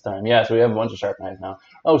knife this time. Yeah, so we have a bunch of sharp knives now.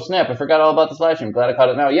 Oh, snap, I forgot all about this live stream. Glad I caught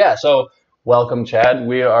it now. Yeah, so welcome, Chad.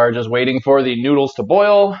 We are just waiting for the noodles to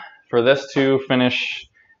boil, for this to finish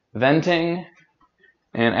venting.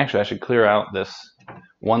 And actually, I should clear out this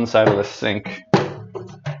one side of the sink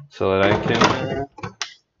so that I can...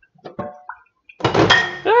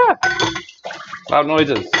 loud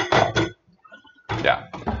noises. Yeah,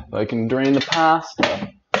 so I can drain the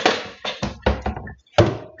pasta.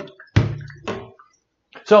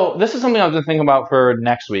 So this is something I've been thinking about for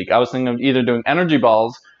next week. I was thinking of either doing energy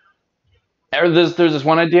balls, or there's this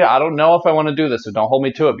one idea. I don't know if I want to do this, so don't hold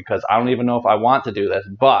me to it because I don't even know if I want to do this.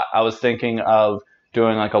 But I was thinking of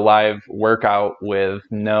doing like a live workout with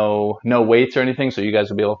no weights or anything, so you guys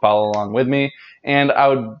would be able to follow along with me. And I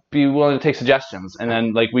would be willing to take suggestions, and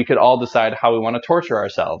then like we could all decide how we want to torture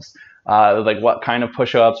ourselves, like what kind of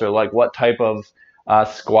push-ups or like what type of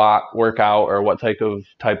squat workout or what type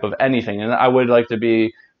of anything. And I would like to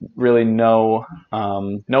be really no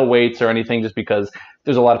weights or anything, just because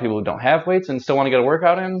there's a lot of people who don't have weights and still want to get a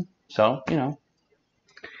workout in. So, you know,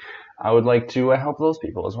 I would like to help those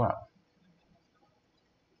people as well.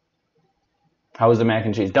 How is the mac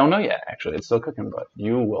and cheese? Don't know yet, actually. It's still cooking, but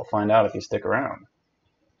you will find out if you stick around.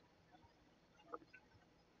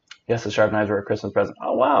 Yes, the sharp knives were a Christmas present.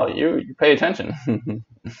 Oh, wow, you pay attention.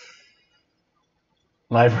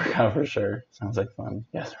 Live workout for sure. Sounds like fun.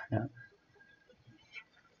 Yes, yeah.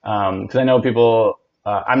 Because I know people,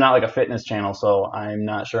 I'm not like a fitness channel, so I'm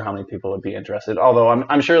not sure how many people would be interested. Although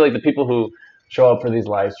I'm sure like the people who show up for these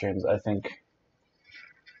live streams, I think,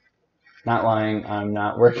 not lying, I'm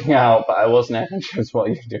not working out, but I will snack and chips while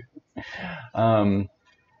you do.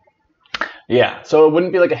 Yeah, so it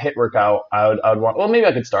wouldn't be like a HIIT workout. I would want, well, maybe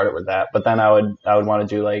I could start it with that, but then I would want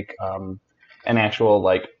to do like an actual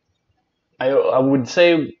like, I would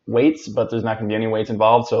say weights, but there's not going to be any weights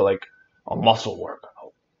involved, so like a muscle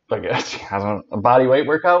workout, like a body weight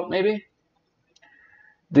workout maybe.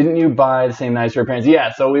 Didn't you buy the same knives for your parents?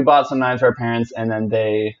 Yeah, so we bought some knives for our parents, and then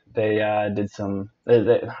they did some.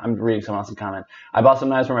 I'm reading someone else's comment. I bought some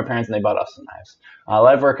knives for my parents, and they bought us some knives.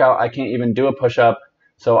 Live workout. I can't even do a push-up,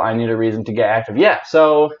 so I need a reason to get active. Yeah.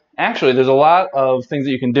 So actually, there's a lot of things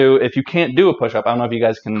that you can do if you can't do a push-up. I don't know if you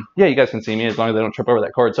guys can. Yeah, you guys can see me as long as I don't trip over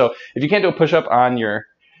that cord. So if you can't do a push-up on your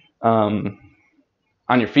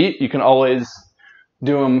feet, you can always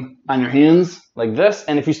do them on your hands like this.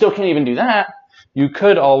 And if you still can't even do that, you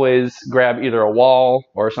could always grab either a wall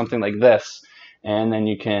or something like this, and then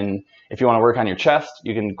you can, if you want to work on your chest,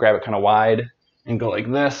 you can grab it kind of wide and go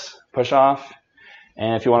like this, push off.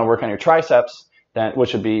 And if you want to work on your triceps, then,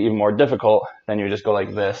 which would be even more difficult, then you just go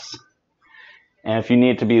like this. And if you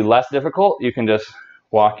need to be less difficult, you can just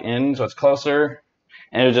walk in so it's closer.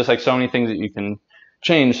 And there's just like so many things that you can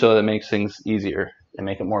change so that it makes things easier and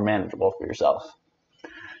make it more manageable for yourself.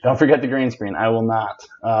 Don't forget the green screen. I will not.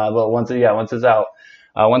 But once it's out,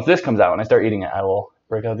 once this comes out and I start eating it, I will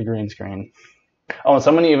break out the green screen. Oh, and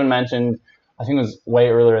somebody even mentioned, I think it was way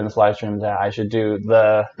earlier in this live stream, that I should do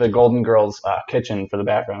the Golden Girls kitchen for the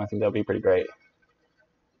background. I think that would be pretty great.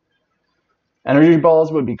 Energy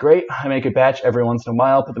balls would be great. I make a batch every once in a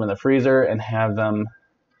while, put them in the freezer, and have them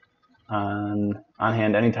on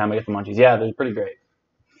hand anytime I get the munchies. Yeah, they're pretty great.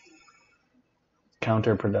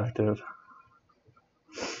 Counterproductive.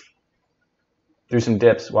 Do some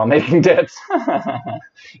dips while making dips.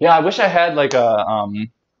 Yeah, I wish I had like a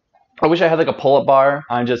pull-up bar.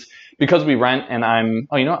 I'm just, because we rent and I'm,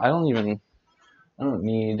 oh, you know, I don't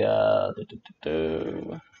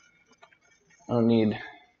need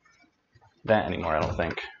that anymore, I don't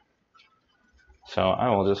think. So I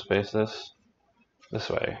will just face this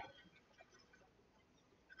way.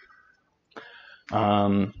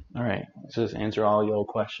 All right, let's just answer all your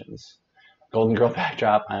questions. Golden Girl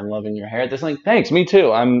backdrop. I'm loving your hair. This link. Thanks. Me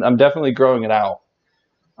too. I'm definitely growing it out.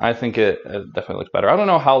 I think it definitely looks better. I don't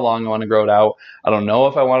know how long I want to grow it out. I don't know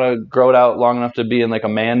if I want to grow it out long enough to be in like a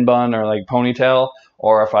man bun or like ponytail,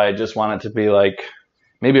 or if I just want it to be like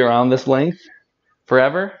maybe around this length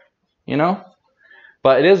forever, you know?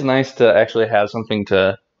 But it is nice to actually have something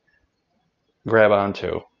to grab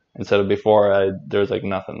onto instead of before there's like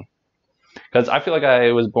nothing. Because I feel like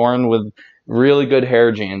I was born with really good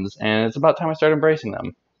hair genes, and it's about time I started embracing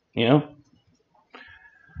them, you know?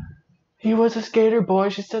 He was a skater boy,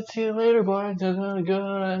 she said, see you later, boy. Just not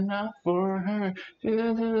good enough for her.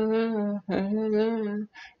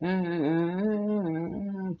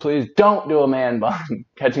 Please don't do a man bun.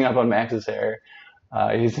 Catching up on Max's hair.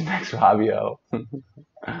 He's the next Fabio.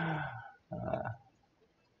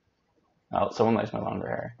 Oh, someone likes my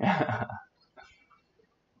longer hair.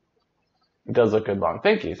 It does look good long.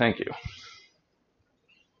 Thank you, thank you.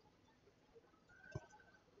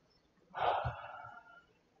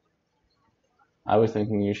 I was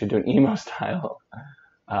thinking you should do an emo style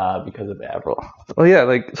because of Avril. Oh yeah,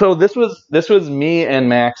 like so this was me and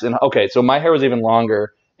Max, and okay, so my hair was even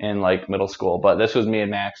longer in like middle school, but this was me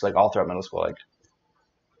and Max like all throughout middle school. Like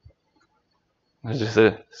I was just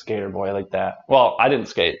a skater boy like that. Well, I didn't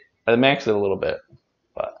skate. Max did a little bit,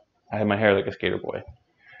 but I had my hair like a skater boy.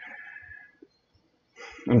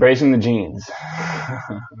 Embracing the jeans.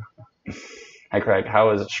 Hi Craig,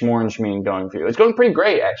 how is Shmore and Shmeen going for you? It's going pretty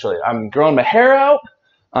great, actually. I'm growing my hair out.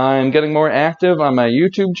 I'm getting more active on my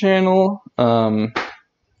YouTube channel.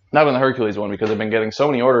 Not on the Hercules one because I've been getting so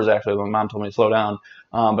many orders, actually. My mom told me to slow down.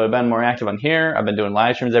 But I've been more active on here. I've been doing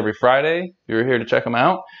live streams every Friday. If you're here to check them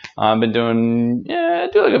out. I've been doing, I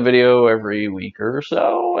do like a video every week or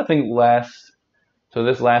so. I think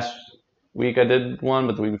this last week I did one,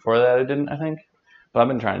 but the week before that I didn't, I think. But I've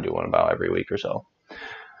been trying to do one about every week or so.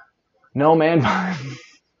 No man bun.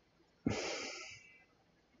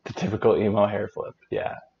 The typical emo hair flip.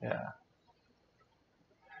 Yeah.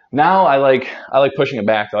 Now I like pushing it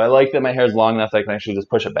back though. I like that my hair is long enough that I can actually just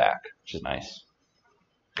push it back, which is nice.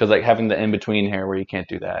 Because like having the in-between hair where you can't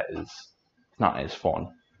do that is not as fun.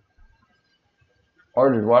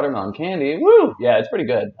 Ordered watermelon candy. Woo! Yeah, it's pretty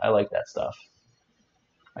good. I like that stuff.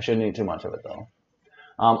 I shouldn't eat too much of it though.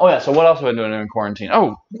 Oh yeah, so what else have I been doing in quarantine?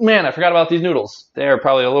 Oh man, I forgot about these noodles. They are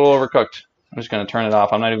probably a little overcooked. I'm just going to turn it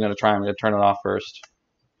off. I'm not even going to try. I'm going to turn it off first.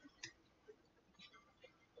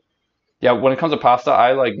 Yeah, when it comes to pasta,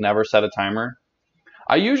 I like never set a timer.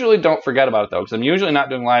 I usually don't forget about it though, because I'm usually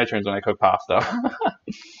not doing live streams when I cook pasta.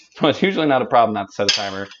 So it's usually not a problem not to set a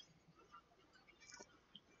timer.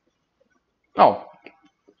 Oh,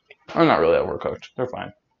 I'm not really overcooked. They're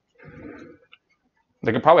fine.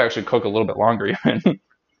 They could probably actually cook a little bit longer even.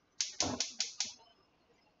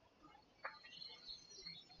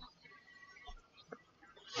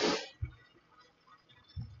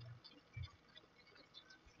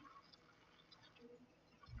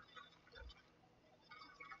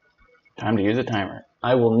 Time to use a timer.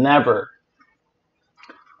 I will never.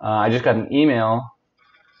 I just got an email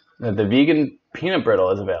that the vegan peanut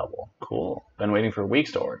brittle is available. Cool. Been waiting for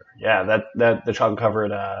weeks to order. Yeah, the chocolate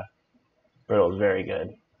covered brittle is very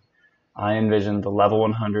good. I envisioned the level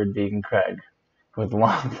 100 vegan Craig with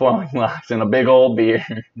long flowing locks and a big old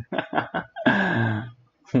beard. What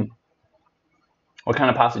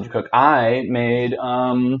kind of pasta did you cook? I made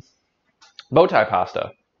bow tie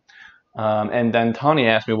pasta. And then Tony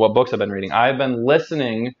asked me what books I've been reading. I've been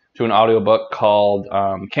listening to an audiobook called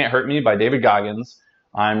Can't Hurt Me by David Goggins.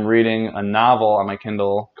 I'm reading a novel on my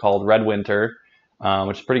Kindle called Red Winter,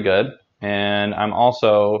 which is pretty good. And I'm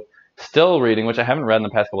also still reading, which I haven't read in the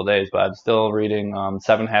past couple of days, but I'm still reading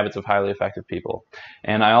 7 Habits of Highly Effective People.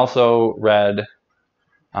 And I also read,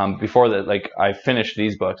 before that, like I finished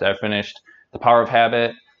these books. I finished The Power of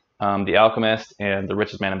Habit, The Alchemist, and The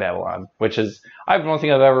Richest Man in Babylon, which is, I don't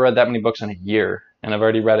think I've ever read that many books in a year, and I've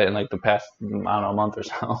already read it in like the past, I don't know, a month or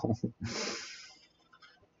so.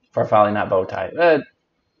 Farfalle, not bow tie.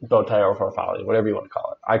 Bow tie or farfalle, whatever you want to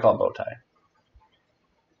call it. I call it bow tie.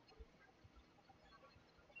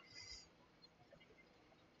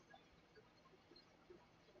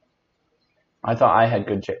 I thought I had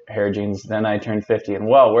good hair genes. Then I turned 50, and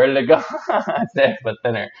whoa, where did it go? Thick but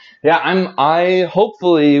thinner. Yeah, I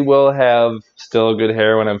hopefully will have still good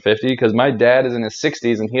hair when I'm 50, because my dad is in his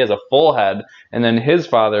 60s and he has a full head, and then his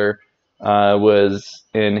father was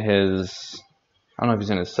in his, I don't know if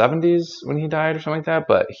he's in his 70s when he died or something like that,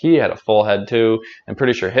 but he had a full head too. I'm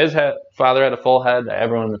pretty sure his father had a full head.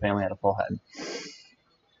 Everyone in the family had a full head.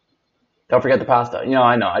 Don't forget the pasta.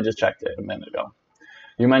 I know. I just checked it a minute ago.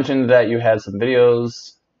 You mentioned that you had some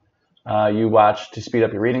videos you watched to speed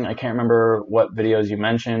up your reading. I can't remember what videos you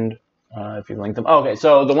mentioned, if you linked them. Oh, okay,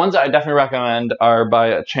 so the ones that I definitely recommend are by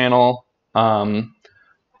a channel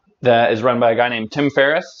that is run by a guy named Tim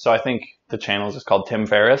Ferriss. So I think the channel is just called Tim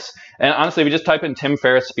Ferriss. And honestly, if you just type in Tim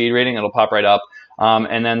Ferriss speed reading, it'll pop right up.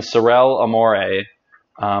 And then Sorel Amore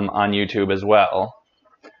on YouTube as well,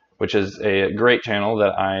 which is a great channel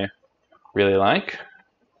that I really like.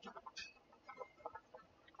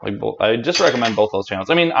 I just recommend both those channels.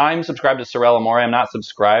 I mean, I'm subscribed to Sorel Amore. I'm not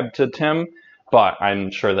subscribed to Tim, but I'm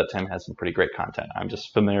sure that Tim has some pretty great content. I'm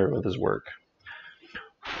just familiar with his work.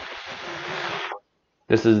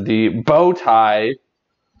 This is the bow tie.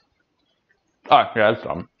 Oh, yeah, that's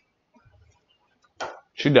done.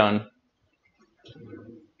 She's done.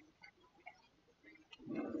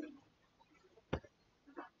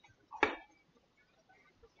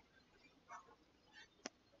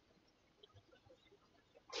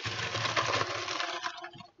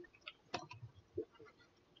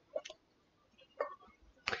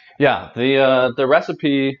 Yeah, the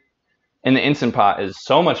recipe in the Instant Pot is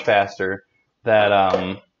so much faster that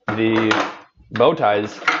the bow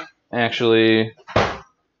ties actually,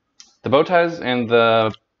 the bow ties and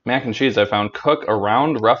the mac and cheese I found cook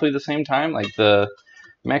around roughly the same time. Like the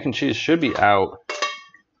mac and cheese should be out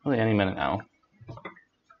really any minute now.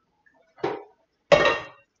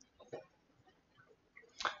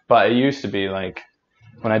 But it used to be like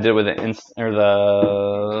when I did it with the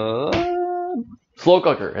slow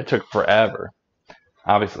cooker, it took forever.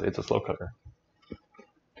 Obviously, it's a slow cooker.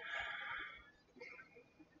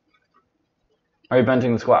 Are you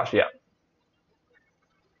venting the squash? Yeah.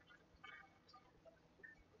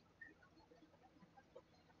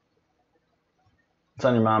 It's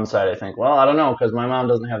on your mom's side, I think. Well, I don't know, because my mom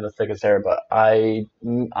doesn't have the thickest hair, but I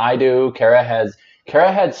do. Kara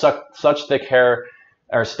had such thick hair,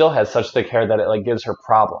 or still has such thick hair that it like gives her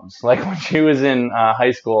problems. Like when she was in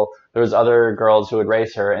high school, there was other girls who would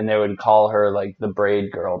race her, and they would call her like the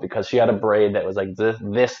braid girl because she had a braid that was like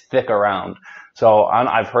this thick around. So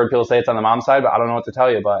I've heard people say it's on the mom's side, but I don't know what to tell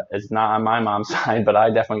you. But it's not on my mom's side. But I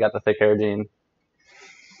definitely got the thick hair gene.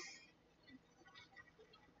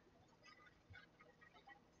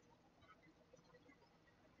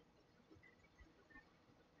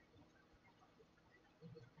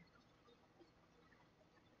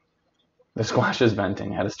 The squash is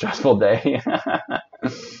venting. Had a stressful day.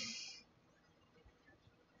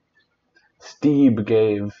 Steve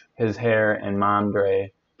gave his hair, and Mom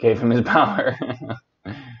Dre gave him his power.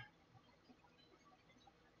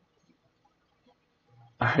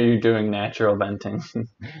 Are you doing natural venting?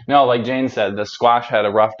 No, like Jane said, the squash had a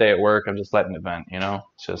rough day at work. I'm just letting it vent, you know?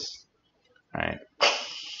 It's just, all right.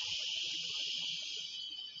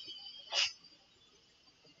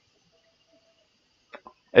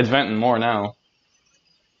 It's venting more now.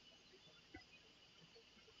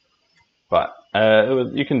 But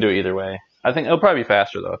you can do it either way. I think it'll probably be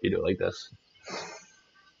faster, though, if you do it like this.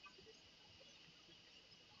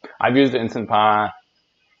 I've used the Instant Pot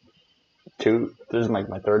this is like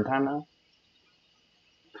my third time now.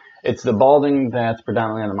 It's the balding that's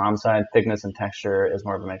predominantly on the mom's side. Thickness and texture is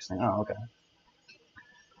more of a mixed thing. Oh, okay.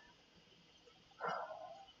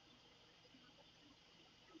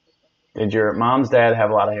 Did your mom's dad have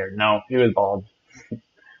a lot of hair? No, he was bald.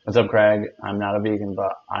 What's up, Craig? I'm not a vegan,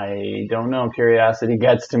 but I don't know. Curiosity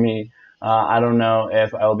gets to me. I don't know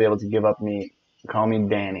if I will be able to give up meat. Call me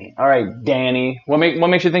Danny. All right, Danny. What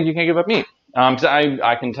makes you think you can't give up meat? Because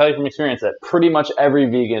I can tell you from experience that pretty much every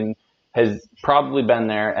vegan has probably been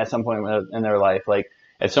there at some point in their life. Like,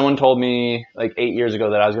 if someone told me like 8 years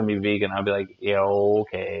ago that I was going to be vegan, I'd be like, yeah,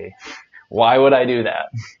 okay. Why would I do that?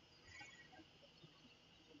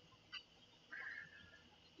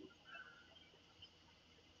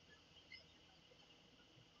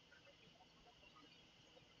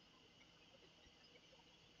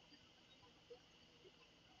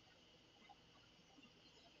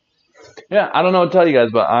 Yeah, I don't know what to tell you guys,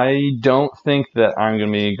 but I don't think that I'm going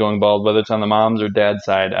to be going bald, whether it's on the mom's or dad's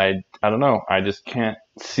side. I don't know. I just can't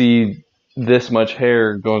see this much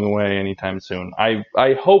hair going away anytime soon. I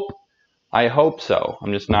hope so.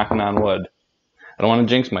 I'm just knocking on wood. I don't want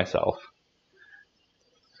to jinx myself.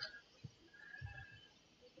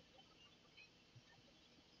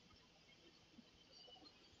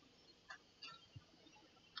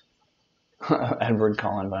 Edward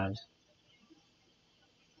Cullen vibes.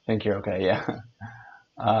 Think you're okay, yeah.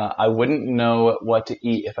 I wouldn't know what to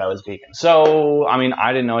eat if I was vegan. So, I mean,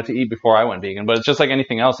 I didn't know what to eat before I went vegan, but it's just like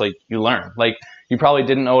anything else, like, you learn. Like, you probably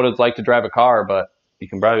didn't know what it was like to drive a car, but you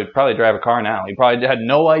can probably drive a car now. You probably had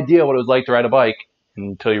no idea what it was like to ride a bike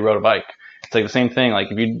until you rode a bike. It's like the same thing. Like,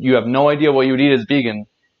 if you have no idea what you would eat as vegan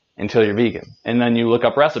until you're vegan. And then you look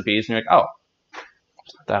up recipes and you're like, oh,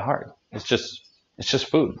 it's not that hard. It's just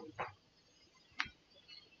food.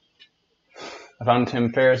 I found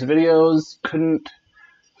Tim Ferriss videos, couldn't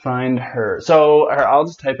Find her. So I'll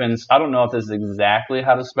just type in. I don't know if this is exactly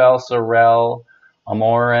how to spell Sorel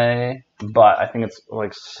Amore, but I think it's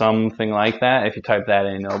like something like that. If you type that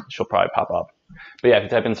in, she'll probably pop up. But yeah, if you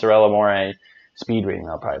type in Sorel Amore speed reading,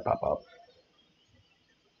 that'll probably pop up.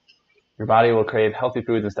 Your body will crave healthy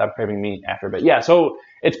foods and stop craving meat after a bit. Yeah, so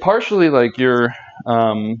it's partially like your.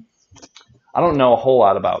 I don't know a whole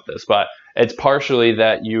lot about this, but it's partially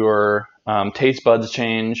that your taste buds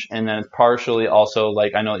change, and then it's partially also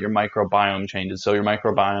like I know that your microbiome changes. So your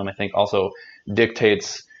microbiome, I think, also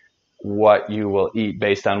dictates what you will eat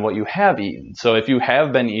based on what you have eaten. So if you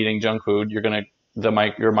have been eating junk food, your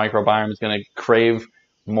microbiome is gonna crave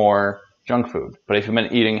more junk food. But if you've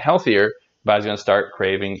been eating healthier, your body's gonna start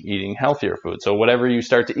craving eating healthier food. So whatever you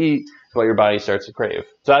start to eat is what your body starts to crave.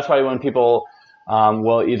 So that's why when people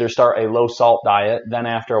will either start a low salt diet, then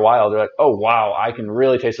after a while they're like, oh wow, I can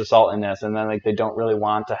really taste the salt in this, and then like they don't really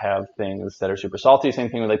want to have things that are super salty. Same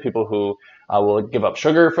thing with like people who will give up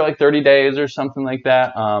sugar for like 30 days or something like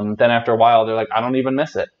that. Then after a while they're like, I don't even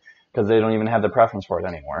miss it because they don't even have the preference for it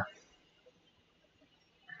anymore.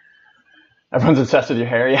 Everyone's obsessed with your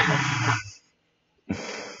hair, yeah.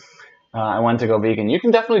 I want to go vegan. You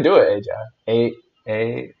can definitely do it,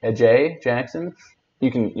 AJ Jackson.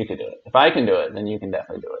 You can do it. If I can do it, then you can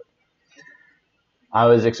definitely do it. I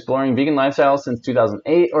was exploring vegan lifestyle since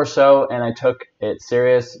 2008 or so, and I took it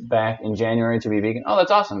serious back in January to be vegan. Oh,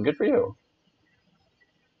 that's awesome. Good for you.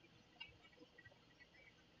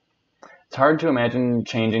 It's hard to imagine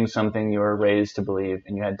changing something you were raised to believe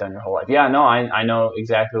and you had done your whole life. Yeah, no, I know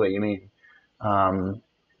exactly what you mean.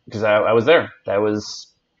 Because I was there. That's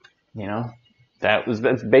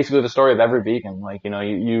basically the story of every vegan. Like,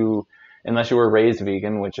 you unless you were raised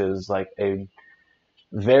vegan, which is like a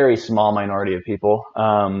very small minority of people,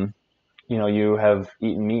 you have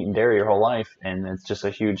eaten meat and dairy your whole life, and it's just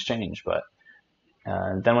a huge change. But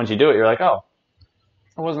then once you do it, you're like, oh,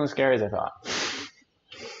 it wasn't as scary as I thought.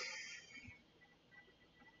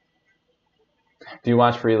 Do you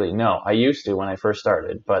watch freely? No, I used to when I first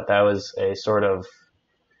started, but that was a sort of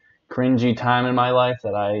cringy time in my life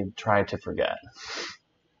that I tried to forget.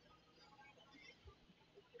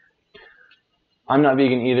 I'm not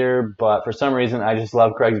vegan either, but for some reason I just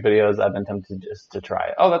love Craig's videos. I've been tempted just to try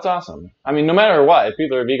it. Oh, that's awesome. I mean, no matter what, if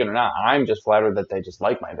people are vegan or not, I'm just flattered that they just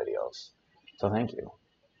like my videos. So thank you.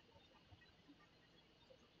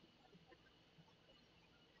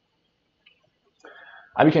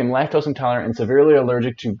 I became lactose intolerant and severely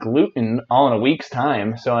allergic to gluten all in a week's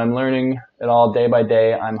time. So I'm learning it all day by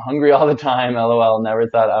day. I'm hungry all the time. LOL. Never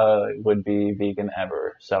thought I would be vegan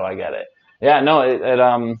ever. So I get it. Yeah, no,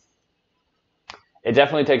 it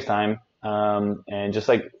definitely takes time. And just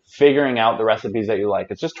like figuring out the recipes that you like.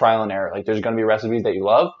 It's just trial and error. Like there's going to be recipes that you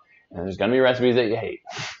love and there's going to be recipes that you hate.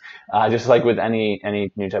 Just like with any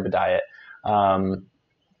new type of diet.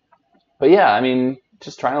 But yeah, I mean,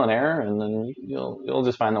 just trial and error, and then you'll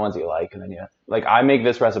just find the ones that you like, and then like I make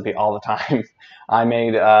this recipe all the time. I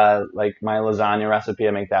made like my lasagna recipe.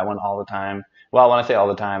 I make that one all the time. Well, when I say all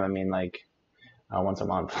the time, I mean like once a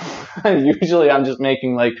month. Usually, I'm just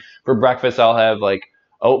making like for breakfast. I'll have like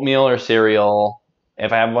oatmeal or cereal.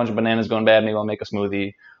 If I have a bunch of bananas going bad, maybe I'll make a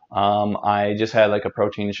smoothie. I just had like a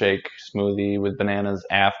protein shake smoothie with bananas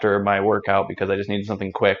after my workout because I just needed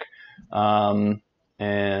something quick.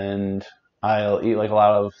 And I'll eat like a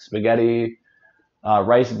lot of spaghetti,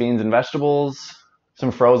 rice, beans, and vegetables, some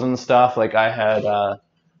frozen stuff. Like I had, what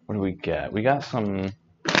did we get? We got some,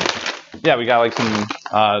 we got like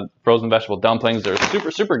some frozen vegetable dumplings. They're super,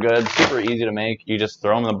 super good, super easy to make. You just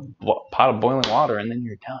throw them in a pot of boiling water and then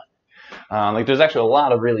you're done. Like there's actually a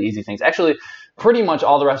lot of really easy things. Actually, pretty much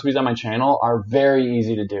all the recipes on my channel are very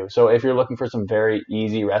easy to do. So if you're looking for some very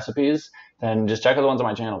easy recipes, then just check out the ones on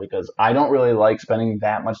my channel because I don't really like spending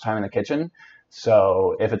that much time in the kitchen.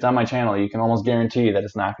 So if it's on my channel, you can almost guarantee that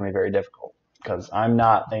it's not going to be very difficult because I'm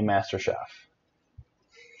not a master chef.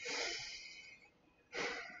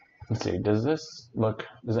 Let's see, does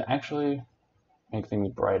it actually make things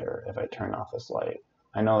brighter if I turn off this light?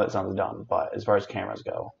 I know that sounds dumb, but as far as cameras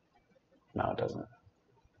go, no, it doesn't.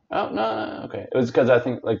 Oh, no, okay. It was because I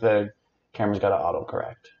think like the camera's got to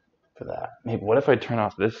autocorrect for that. Maybe, what if I turn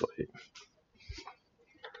off this light?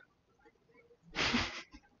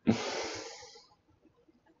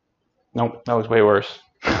 Nope, that was way worse.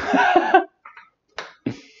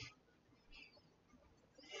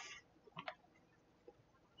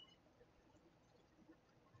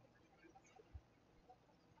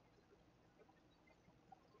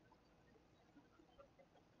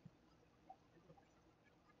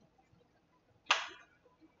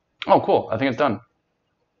 Oh, cool. I think it's done.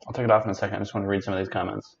 I'll take it off in a second. I just want to read some of these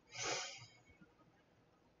comments.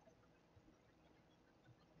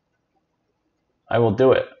 I will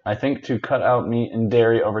do it. I think to cut out meat and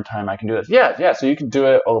dairy over time, I can do this. Yeah, yeah. So you could do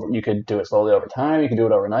it over. You could do it slowly over time. You can do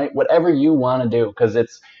it overnight. Whatever you want to do, because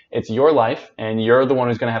it's your life, and you're the one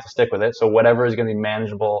who's going to have to stick with it. So whatever is going to be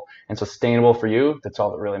manageable and sustainable for you, that's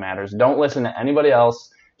all that really matters. Don't listen to anybody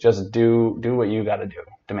else. Just do what you got to do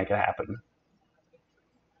to make it happen.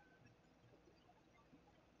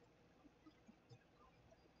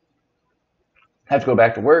 Have to go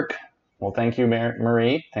back to work. Well, thank you,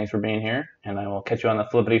 Marie. Thanks for being here, and I will catch you on the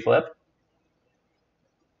flippity flip.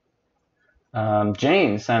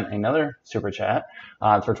 Jane sent another super chat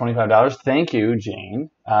for $25. Thank you,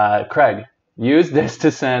 Jane. Craig, use this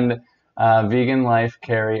to send Vegan Life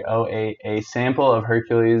Carrie 08 a sample of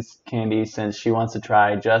Hercules candy since she wants to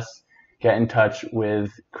try. Just get in touch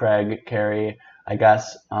with Craig Carrie, I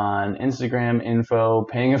guess, on Instagram info,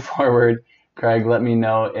 paying it forward. Craig, let me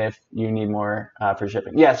know if you need more for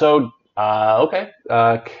shipping. Yeah, so okay.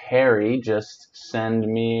 Carrie, just send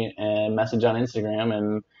me a message on Instagram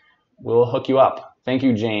and we'll hook you up. Thank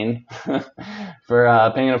you, Jane,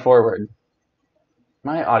 for paying it forward.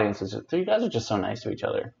 My audience is just, you guys are just so nice to each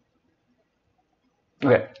other.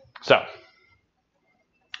 Okay, so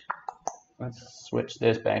let's switch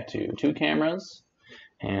this back to 2 cameras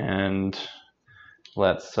and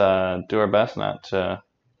let's do our best not to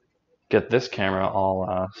get this camera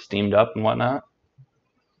all steamed up and whatnot.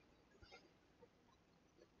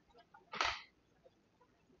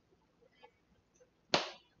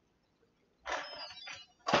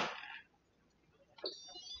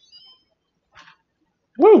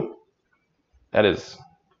 Woo! That is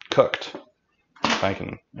cooked. If I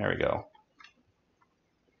can, there we go.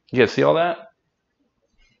 You guys see all that?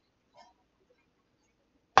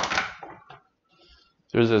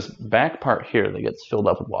 There's this back part here that gets filled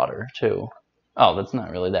up with water too. Oh, that's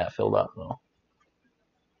not really that filled up though.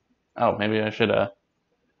 Oh, maybe I should have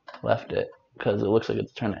left it because it looks like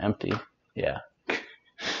it's trying to empty. Yeah.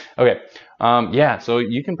 Okay. Yeah, so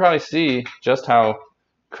you can probably see just how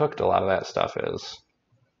cooked a lot of that stuff is.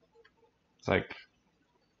 It's like,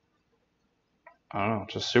 I don't know,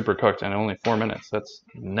 just super cooked in only 4 minutes. That's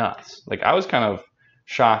nuts. Like, I was kind of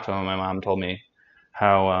shocked when my mom told me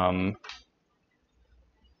how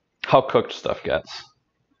cooked stuff gets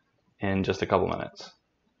in just a couple minutes.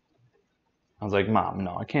 I was like, Mom,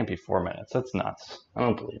 no, it can't be 4 minutes. That's nuts. I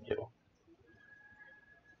don't believe you.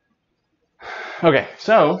 Okay,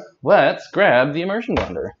 so let's grab the immersion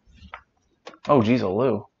blender. Oh, geez,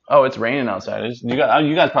 Lou. Oh, it's raining outside. You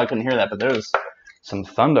guys probably couldn't hear that, but there's some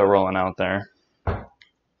thunder rolling out there.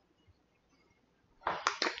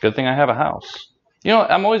 Good thing I have a house. You know,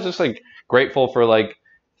 I'm always just like grateful for like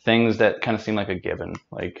things that kind of seem like a given.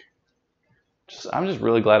 Like, I'm just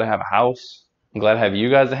really glad I have a house. I'm glad I have you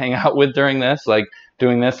guys to hang out with during this. Like,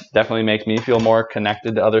 doing this definitely makes me feel more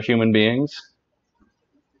connected to other human beings.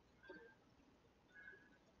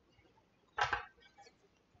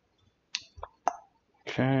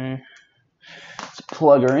 Okay, let's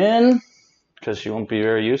plug her in because she won't be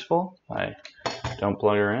very useful. I don't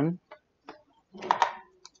plug her in.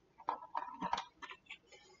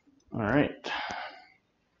 All right,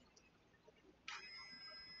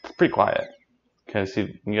 it's pretty quiet. Can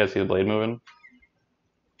you guys see the blade moving?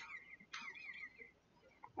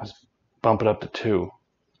 Let's bump it up to 2.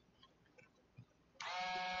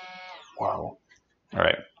 Wow. All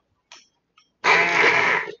right.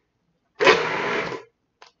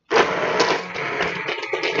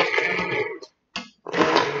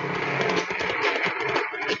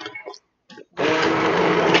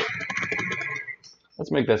 Let's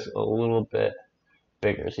make this a little bit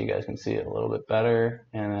bigger so you guys can see it a little bit better,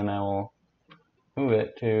 and then I will move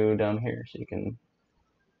it to down here so you can,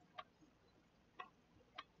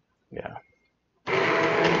 yeah.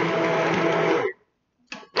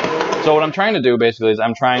 So what I'm trying to do basically is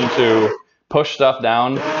I'm trying to push stuff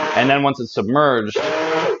down, and then once it's submerged,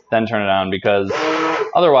 then turn it on, because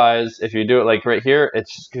otherwise, if you do it like right here,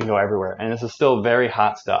 it's just gonna go everywhere, and this is still very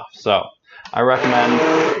hot stuff. So I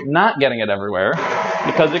recommend not getting it everywhere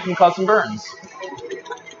because it can cause some burns.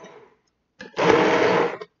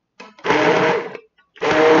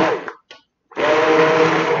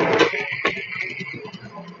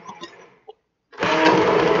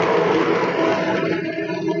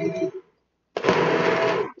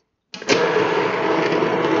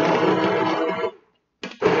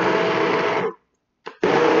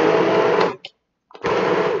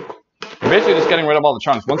 You're basically just getting rid of all the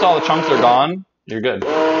chunks. Once all the chunks are gone, you're good.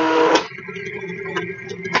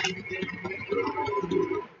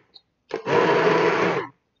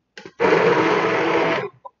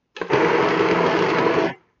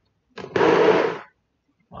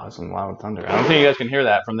 was some loud thunder. I don't think you guys can hear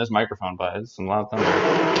that from this microphone, but it's some loud thunder.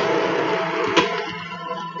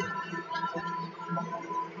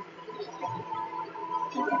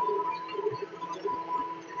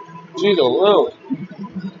 Jeez, a little.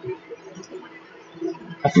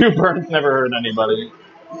 A few burns never hurt anybody.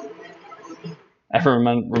 I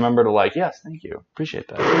remember to like, yes, thank you, appreciate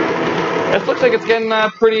that. This looks like it's getting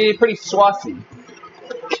pretty saucy.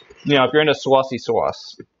 You know, if you're into saucy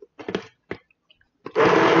sauce.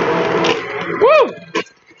 Woo!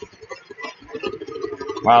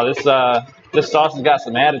 Wow, this sauce has got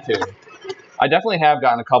some attitude. I definitely have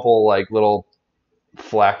gotten a couple like little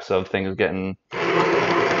flecks of things getting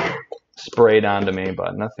sprayed onto me,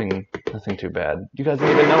 but nothing too bad. You guys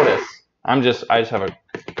didn't even notice. I just have a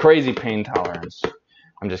crazy pain tolerance.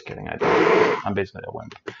 I'm just kidding. I don't. I'm basically a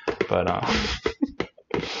wimp. But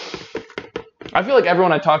I feel like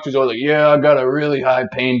everyone I talk to is always like, yeah, I got a really high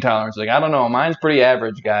pain tolerance. Like, I don't know, mine's pretty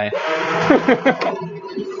average, guy.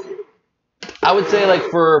 I would say like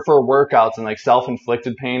for workouts and like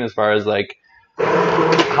self-inflicted pain, as far as like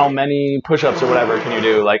how many push-ups or whatever can you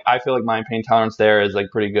do, like I feel like my pain tolerance there is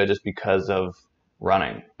like pretty good just because of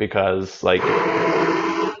running. Because like,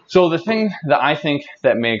 so the thing that I think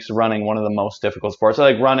that makes running one of the most difficult sports, so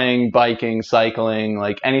like running, biking, cycling,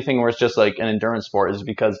 like anything where it's just like an endurance sport, is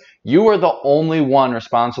because you are the only one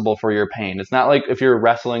responsible for your pain. It's not like if you're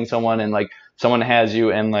wrestling someone and like someone has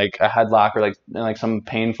you in like a headlock or like in like some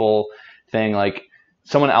painful thing, like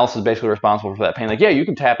someone else is basically responsible for that pain. Like, yeah, you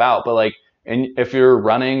can tap out, but like, and if you're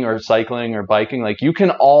running or cycling or biking, like you can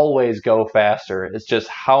always go faster. It's just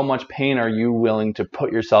how much pain are you willing to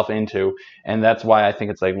put yourself into? And that's why I think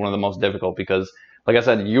it's like one of the most difficult, because like I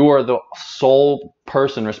said, you are the sole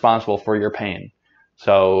person responsible for your pain.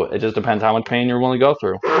 So it just depends how much pain you're willing to go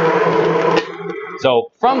through.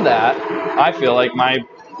 So from that, I feel like my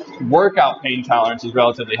workout pain tolerance is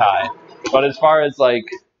relatively high. But as far as like,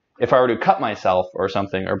 if I were to cut myself or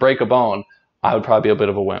something or break a bone, I would probably be a bit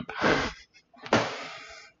of a wimp.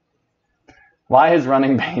 Why is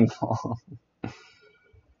running painful?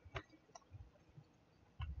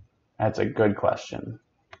 That's a good question.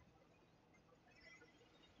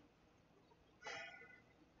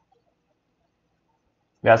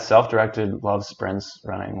 Yeah, self-directed love sprints.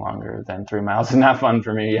 Running longer than 3 miles is not fun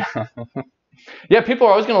for me. Yeah. Yeah, people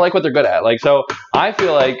are always going to like what they're good at. Like, so I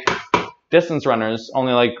feel like distance runners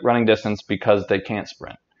only like running distance because they can't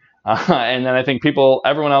sprint. And then I think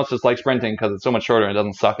everyone else just likes sprinting because it's so much shorter and it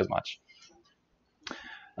doesn't suck as much.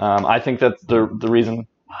 I think that's the reason.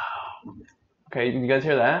 Okay, you guys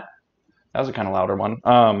hear that? That was a kind of louder one.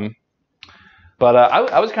 But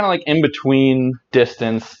I was kind of like in between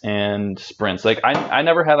distance and sprints. Like I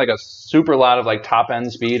never had like a super lot of like top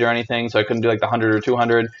end speed or anything, so I couldn't do like the 100 or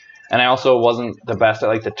 200. And I also wasn't the best at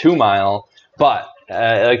like the 2 mile, but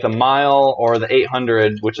like the mile or the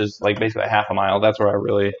 800, which is like basically a half a mile, that's where I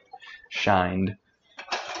really shined.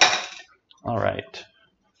 All right.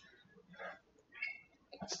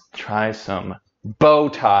 Let's try some bow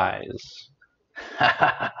ties.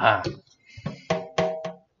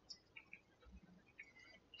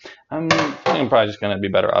 I'm probably just going to be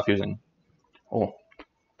better off using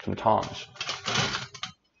some tongs.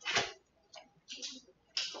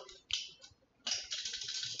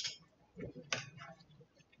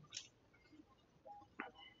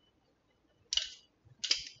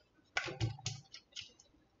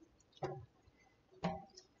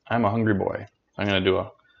 I'm a hungry boy. I'm going to do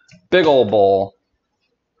a big old bowl.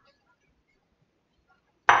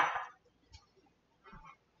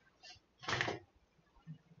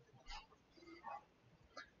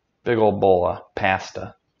 Big old bowl of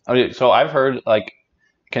pasta. Okay, so I've heard like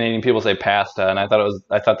Canadian people say pasta, and I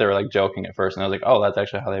thought they were like joking at first, and I was like, oh, that's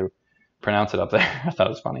actually how they pronounce it up there. I thought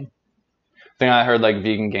it was funny. I think I heard like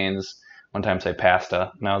Vegan Gains one time say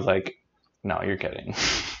pasta, and I was like, no, you're kidding.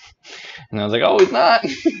 And I was like, oh, he's not.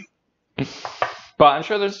 But I'm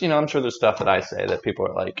sure there's stuff that I say that people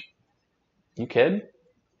are like, you kid?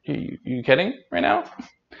 You kidding right now?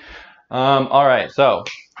 All right, so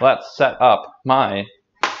let's set up my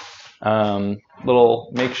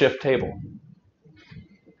little makeshift table.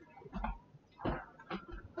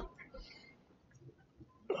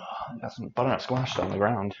 Got some butternut squash on the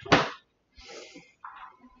ground.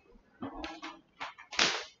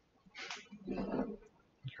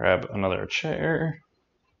 Grab another chair.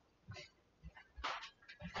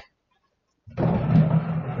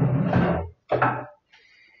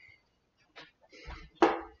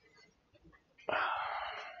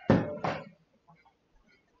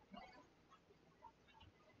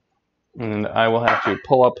 And I will have to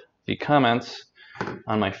pull up the comments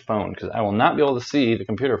on my phone because I will not be able to see the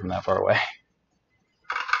computer from that far away.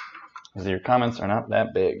 because your comments are not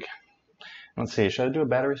that big. Let's see, should I do a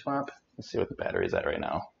battery swap? Let's see what the battery's at right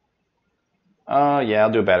now. Yeah,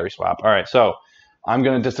 I'll do a battery swap. All right, so I'm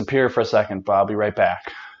going to disappear for a second, but I'll be right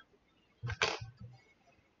back.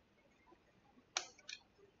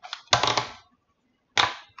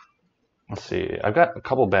 Let's see, I've got a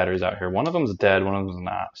couple batteries out here. One of them's dead, one of them's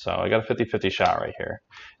not. So I got a 50-50 shot right here.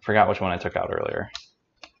 Forgot which one I took out earlier.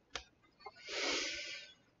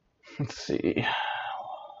 Let's see.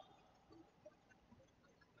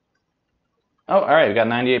 Oh, all right, we got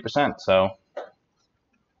 98%, so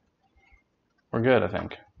we're good, I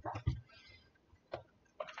think.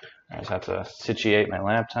 I just have to situate my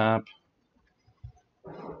laptop.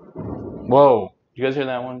 Whoa, you guys hear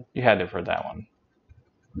that one? You had to have heard that one.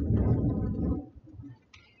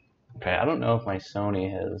 Okay, I don't know if my Sony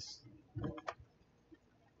has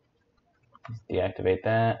deactivate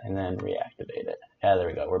that and then reactivate it. Yeah, there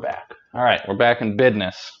we go, we're back. All right, we're back in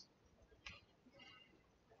business.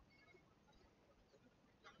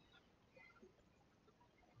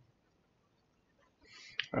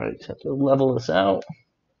 All right, just have to level this out.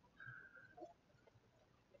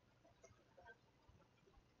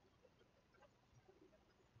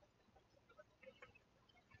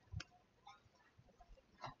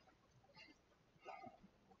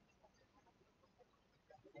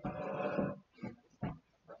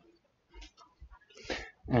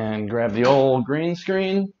 And grab the old green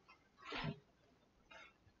screen.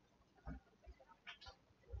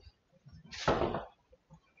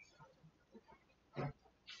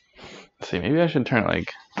 Let's see, maybe I should turn it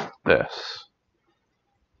like this.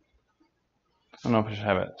 I don't know if I should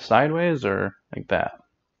have it sideways or like that.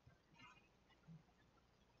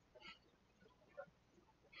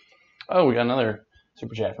 Oh, we got another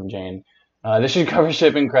super chat from Jane. This should cover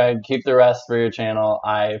shipping, Craig. Keep the rest for your channel.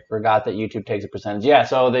 I forgot that YouTube takes a percentage. Yeah,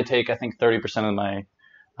 so they take, I think, 30% of my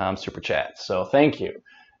super chats. So thank you.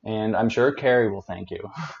 And I'm sure Carrie will thank you.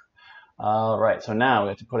 All right, so now we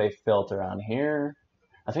have to put a filter on here.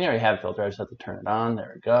 I think I already have a filter. I just have to turn it on.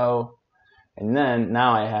 There we go. And then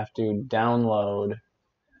now I have to download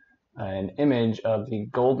an image of the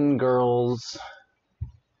Golden Girls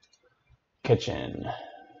kitchen.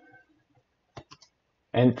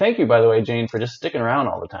 And thank you, by the way, Jane, for just sticking around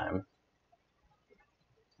all the time.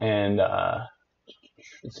 And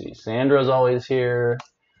let's see, Sandra's always here.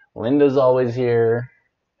 Linda's always here.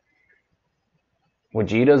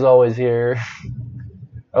 Wajita's always here.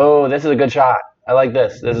 Oh, this is a good shot. I like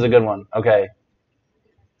this. This is a good one. Okay.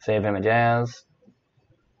 Save image as.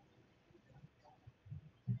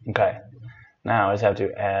 Okay. Now I just have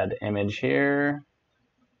to add image here.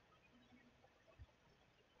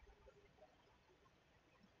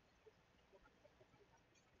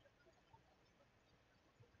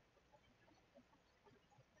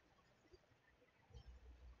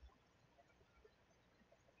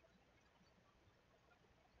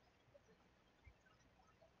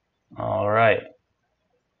 All right.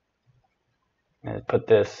 And put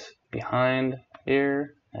this behind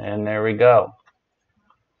here, and there we go.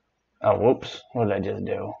 Oh, whoops. What did I just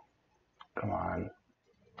do? Come on.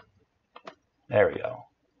 There we go.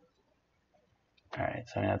 All right,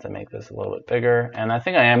 so I have to make this a little bit bigger, and I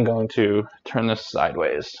think I am going to turn this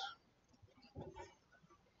sideways.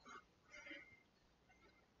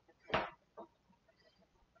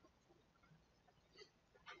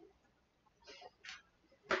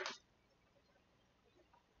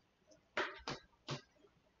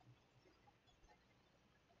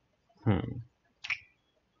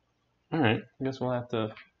 All right, I guess we'll have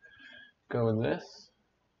to go with this.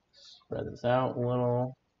 Spread this out a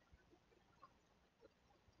little.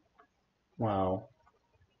 Wow.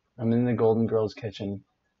 I'm in the Golden Girls kitchen.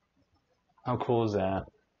 How cool is that?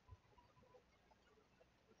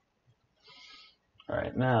 All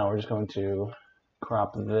right, now we're just going to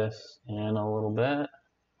crop this in a little bit.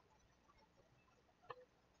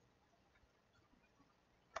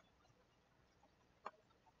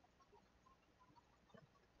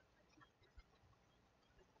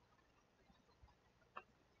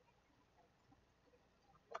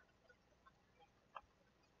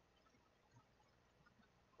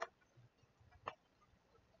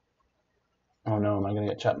 Oh no, am I going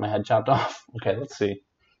to get my head chopped off? Okay, let's see.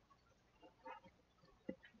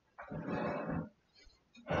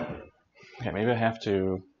 Okay, maybe I have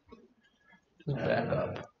to just back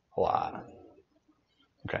up a lot.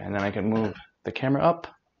 Okay, and then I can move the camera up.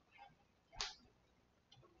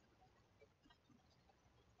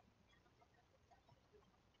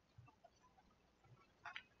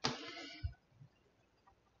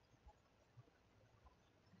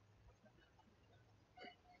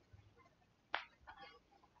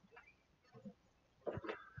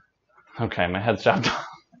 Okay, my head's chopped off.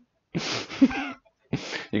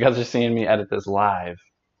 You guys are seeing me edit this live.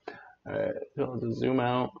 Alright, so I'll just zoom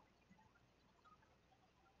out.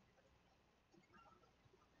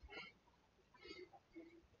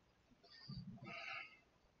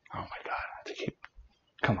 Oh my god, I have to keep.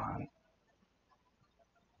 Come on.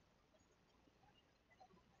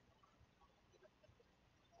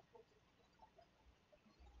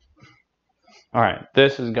 Alright,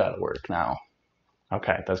 this has got to work now.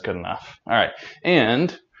 Okay, that's good enough. Alright,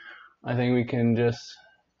 and I think we can just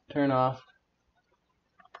turn off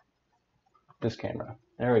this camera.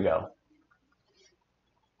 There we go.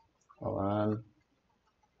 Hold on.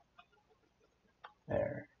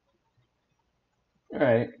 There.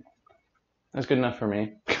 Alright, that's good enough for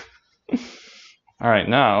me. Alright,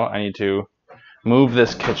 now I need to move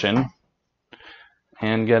this kitchen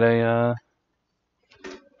and get a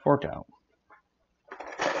fork out.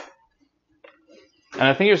 And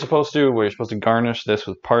I think we're supposed to garnish this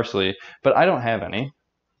with parsley, but I don't have any.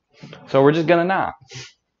 So we're just gonna not.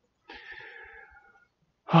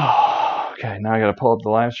 Okay, now I gotta pull up the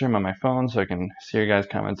live stream on my phone so I can see your guys'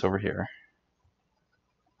 comments over here.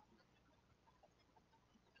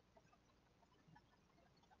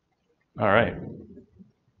 Alright.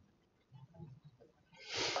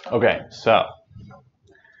 Okay, so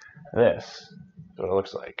this is what it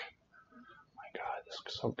looks like. Oh my god, this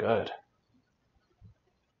looks so good.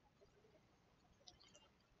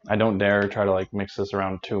 I don't dare try to like mix this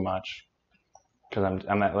around too much because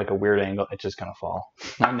I'm at like a weird angle. It's just gonna fall.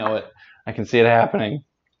 I know it. I can see it happening.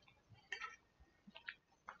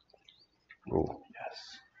 Ooh,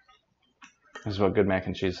 yes. This is what good mac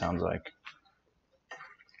and cheese sounds like.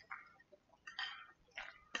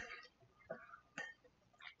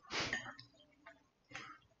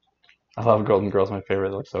 I love Golden Girls. My favorite.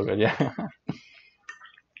 It looks so good. Yeah.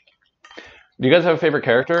 Do you guys have a favorite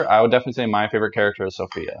character? I would definitely say my favorite character is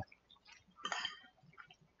Sophia.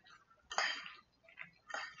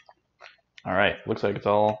 All right, looks like it's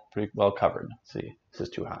all pretty well covered. Let's see, this is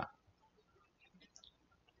too hot.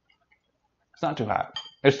 It's not too hot.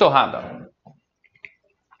 It's still hot though.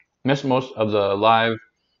 Missed most of the live.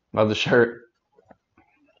 Love the shirt.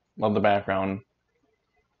 Love the background.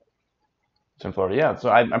 It's in Florida. Yeah,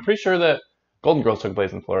 so I'm pretty sure that Golden Girls took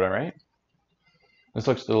place in Florida, right? This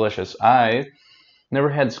looks delicious. I never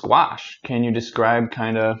had squash. Can you describe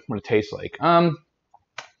kind of what it tastes like?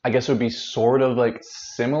 I guess it would be sort of like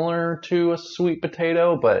similar to a sweet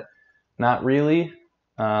potato, but not really.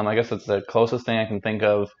 I guess that's the closest thing I can think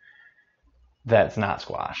of that's not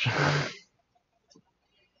squash.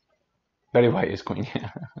 Betty White is queen,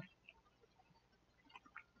 yeah.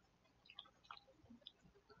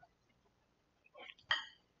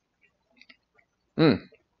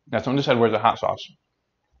 Yeah, someone just said, where's the hot sauce?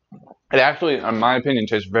 It actually, in my opinion,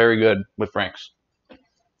 tastes very good with Frank's.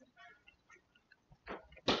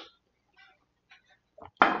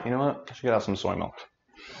 You know what? I should get out some soy milk.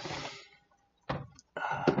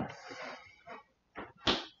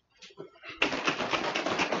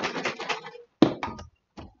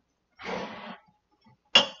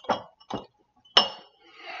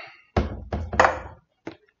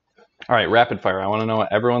 All right, rapid fire. I want to know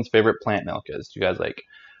what everyone's favorite plant milk is. Do you guys like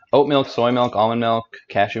oat milk, soy milk, almond milk,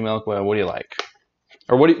 cashew milk? What do you like?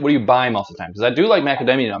 Or what do you buy most of the time? Because I do like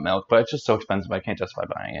macadamia nut milk, but it's just so expensive I can't justify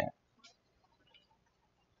buying it.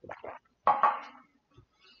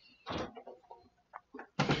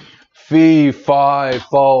 Fee, fi,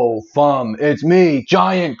 fo, fum. It's me,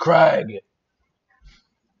 Giant Craig.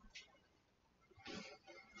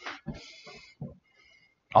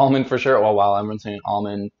 Almond for sure. Oh wow, everyone's saying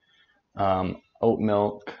almond, oat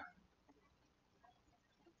milk,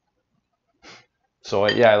 soy.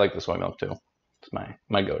 Yeah, I like the soy milk too. It's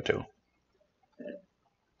my go-to.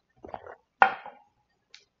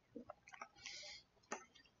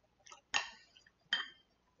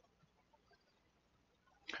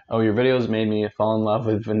 Oh, your videos made me fall in love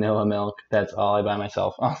with vanilla milk. That's all I buy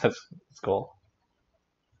myself. Oh, that's cool.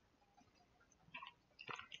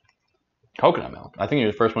 Coconut milk. I think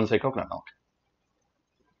you're the first one to say coconut milk.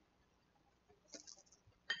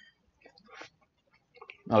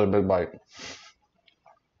 Another big bite.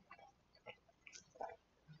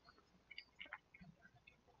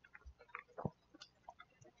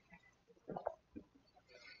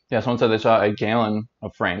 Yeah, someone said they saw a gallon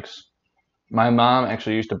of Frank's. My mom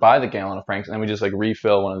actually used to buy the gallon of Frank's, and we just like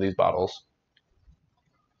refill one of these bottles.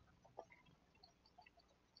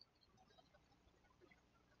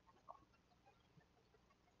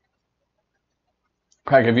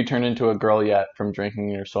 Craig, have you turned into a girl yet from drinking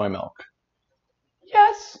your soy milk?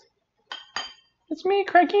 Yes. It's me,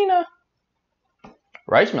 Craigina.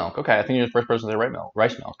 Rice milk. Okay, I think you're the first person to say rice milk.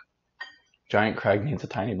 Rice milk. Giant Craig needs a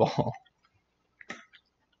tiny bowl.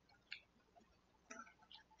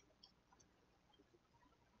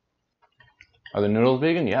 Are the noodles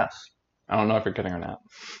vegan? Yes. I don't know if you're kidding or not.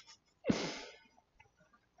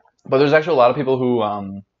 But there's actually a lot of people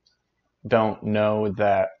who don't know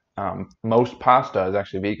that most pasta is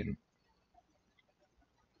actually vegan.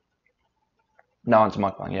 No, it's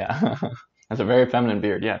mukbang, yeah. That's a very feminine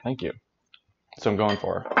beard. Yeah, thank you. That's what I'm going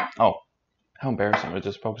for. Oh, how embarrassing. I was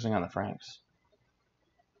just focusing on the Franks.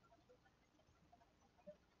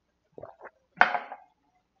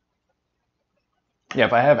 Yeah,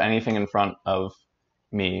 if I have anything in front of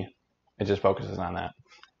me, it just focuses on that.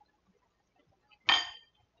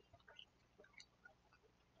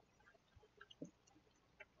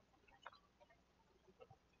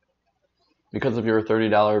 Because of your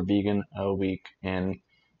 $30 vegan a week and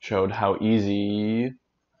showed how easy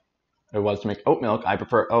it was to make oat milk, I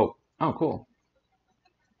prefer oat. Oh, cool.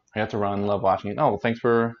 I got to run, love watching it. Oh, well, thanks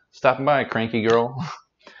for stopping by, cranky girl.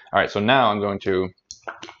 All right, so now I'm going to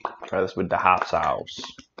try this with the hot sauce.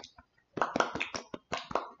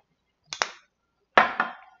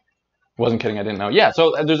 Wasn't kidding, I didn't know. Yeah,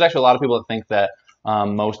 so there's actually a lot of people that think that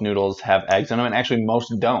most noodles have eggs in them, and actually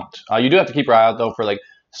most don't. You do have to keep your eye out, though, for like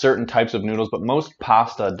certain types of noodles, but most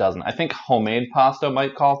pasta doesn't. I think homemade pasta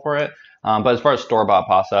might call for it, but as far as store-bought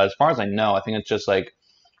pasta, as far as I know, I think it's just like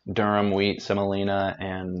durum, wheat, semolina,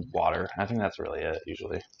 and water. I think that's really it,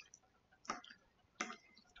 usually.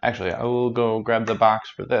 Actually, I will go grab the box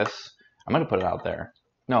for this. I'm going to put it out there.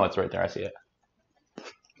 No, it's right there. I see it.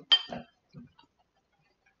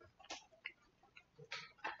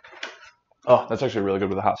 Oh, that's actually really good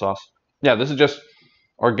with the hot sauce. Yeah, this is just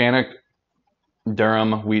organic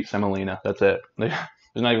durum, wheat, semolina. That's it. There's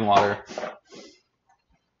not even water.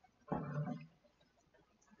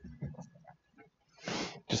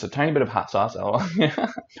 Just a tiny bit of hot sauce. Oh,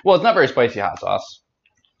 well, it's not very spicy hot sauce.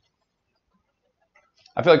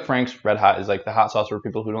 I feel like Frank's Red Hot is like the hot sauce for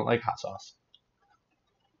people who don't like hot sauce.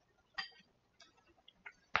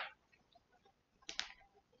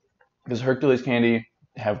 Does Hercules Candy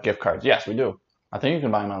have gift cards? Yes, we do. I think you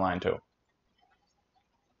can buy them online too.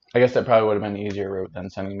 I guess that probably would have been the easier route than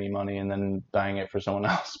sending me money and then buying it for someone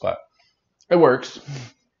else, but it works.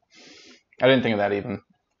 I didn't think of that even.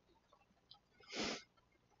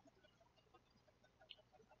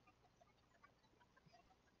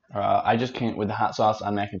 I just can't with the hot sauce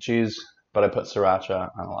on mac and cheese, but I put sriracha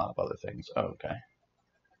on a lot of other things. Oh, okay.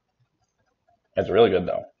 It's really good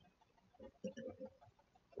though.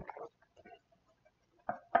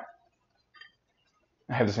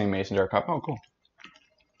 I have the same mason jar cup. Oh, cool.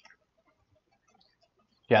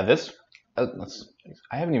 Yeah, this, I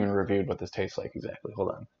haven't even reviewed what this tastes like exactly. Hold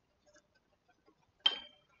on.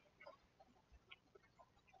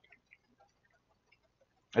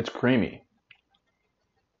 It's creamy.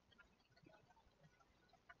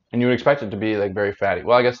 And you would expect it to be like very fatty.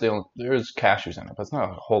 Well, I guess there's cashews in it, but it's not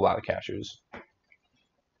a whole lot of cashews.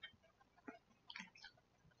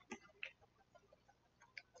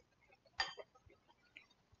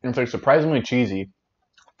 And it's like surprisingly cheesy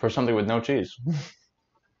for something with no cheese.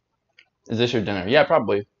 Is this your dinner? Yeah,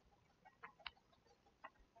 probably.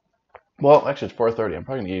 Well, actually, it's 4:30. I'm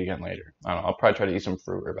probably gonna eat again later. I don't know. I'll probably try to eat some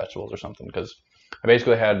fruit or vegetables or something because I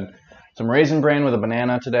basically had some raisin bran with a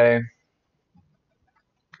banana today.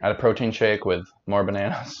 I had a protein shake with more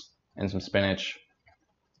bananas and some spinach.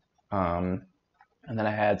 And then I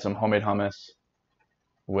had some homemade hummus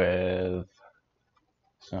with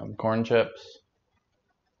some corn chips.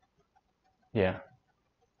 Yeah.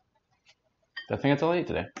 I think that's all I ate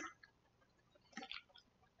today.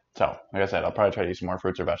 So, like I said, I'll probably try to eat some more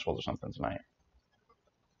fruits or vegetables or something tonight.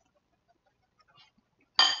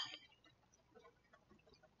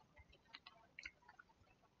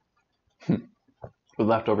 With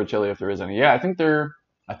leftover chili if there is any. Yeah, I think there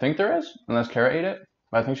is, unless Kara ate it.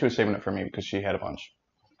 But I think she was saving it for me because she had a bunch.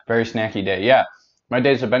 Very snacky day. Yeah, my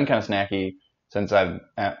days have been kind of snacky since I'm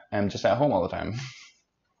just at home all the time.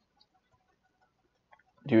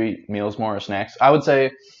 Do you eat meals more or snacks? I would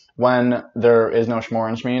say when there is no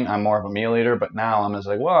Schmorenschmeen, I'm more of a meal eater. But now I'm just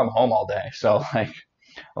like, well, I'm home all day. So like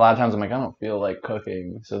a lot of times I'm like, I don't feel like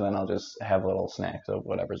cooking. So then I'll just have little snacks of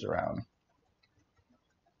whatever's around.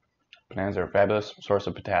 Bananas are a fabulous source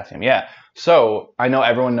of potassium. Yeah, so I know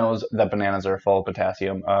everyone knows that bananas are full of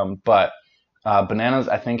potassium, but bananas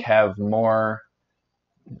I think have more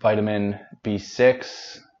vitamin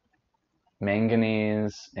B6,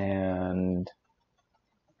 manganese, and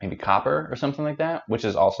maybe copper or something like that, which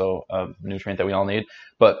is also a nutrient that we all need.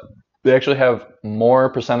 But They actually have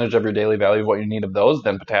more percentage of your daily value of what you need of those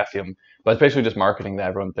than potassium. But it's basically just marketing that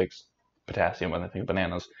everyone thinks potassium when they think of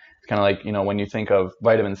bananas. It's kind of like, you know, when you think of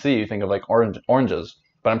vitamin C, you think of like oranges.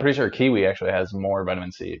 But I'm pretty sure kiwi actually has more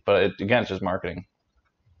vitamin C. But again, it's just marketing.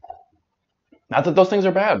 Not that those things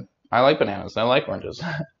are bad. I like bananas. I like oranges.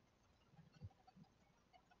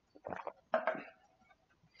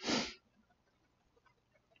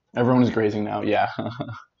 Everyone is grazing now. Yeah.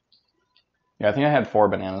 Yeah, I think I had 4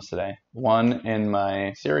 bananas today. 1 in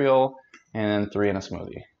my cereal and 3 in a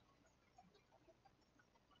smoothie.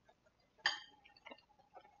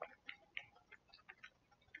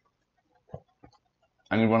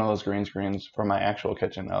 I need one of those green screens for my actual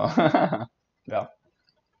kitchen though. Yeah.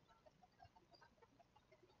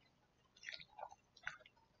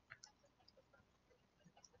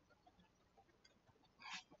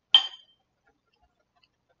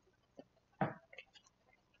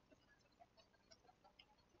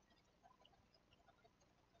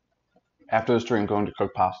 After the stream, going to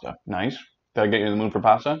cook pasta. Nice. Did I get you in the mood for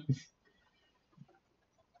pasta?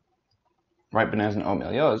 Right, bananas and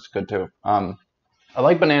oatmeal. Yeah, that's good too. I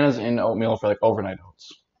like bananas in oatmeal for like overnight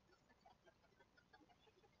oats.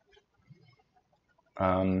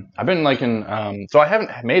 I've been liking, so I haven't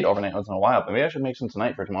made overnight oats in a while, but maybe I should make some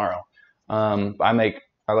tonight for tomorrow. I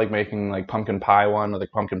like making like pumpkin pie one with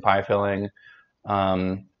like pumpkin pie filling.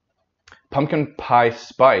 Pumpkin pie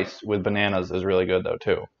spice with bananas is really good though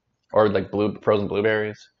too, or like frozen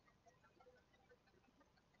blueberries.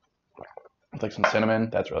 With like some cinnamon,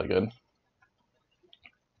 that's really good.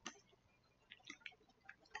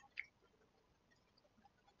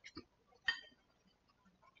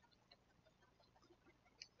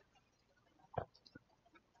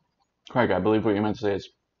 Craig, I believe what you meant to say is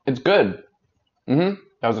it's good. That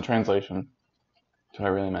was a translation. That's what I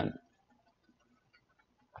really meant.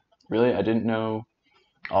 Really, I didn't know.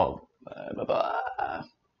 Oh, I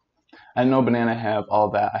didn't know banana have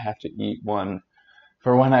all that. I have to eat one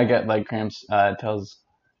for when I get like cramps. It tells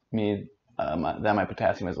me that my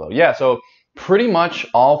potassium is low. Yeah, so pretty much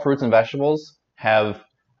all fruits and vegetables have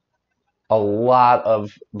a lot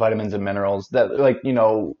of vitamins and minerals that, like, you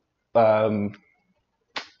know,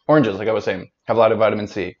 oranges, like I was saying, have a lot of vitamin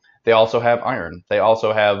C. They also have iron. They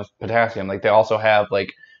also have potassium. Like they also have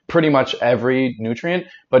like pretty much every nutrient,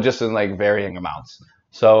 but just in like varying amounts.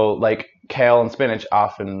 So like kale and spinach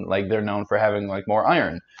often, like they're known for having like more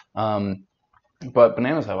iron. But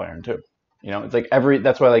bananas have iron too. You know, it's like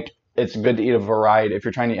that's why like it's good to eat a variety. If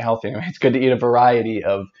you're trying to eat healthy, it's good to eat a variety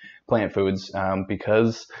of plant foods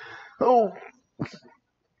because, oh,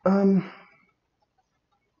 that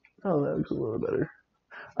looks a little better.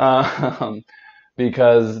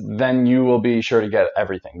 Because then you will be sure to get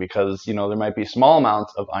everything because, you know, there might be small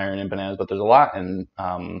amounts of iron in bananas, but there's a lot in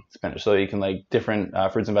spinach. So you can like different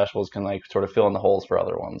fruits and vegetables can like sort of fill in the holes for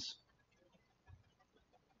other ones.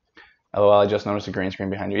 LOL, I just noticed a green screen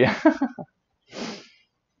behind you. Yeah.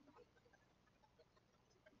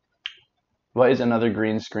 What is another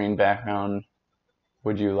green screen background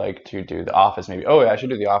would you like to do? The Office maybe. Oh yeah, I should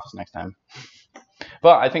do The Office next time.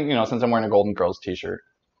 But I think, you know, since I'm wearing a Golden Girls t-shirt,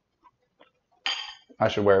 I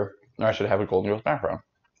should have a Golden Girls background.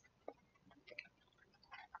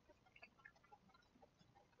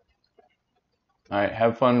 All right,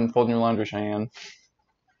 have fun folding your laundry, Cheyenne.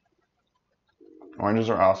 Oranges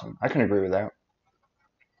are awesome. I can agree with that.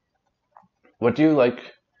 What do you like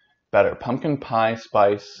better, pumpkin pie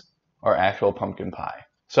spice or actual pumpkin pie?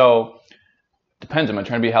 So, depends. Am I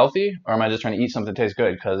trying to be healthy or am I just trying to eat something that tastes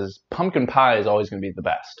good? Because pumpkin pie is always going to be the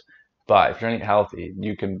best. But if you're trying to eat healthy,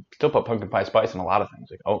 you can still put pumpkin pie spice in a lot of things,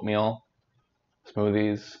 like oatmeal,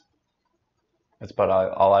 smoothies. That's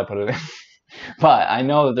about all I put it in. But I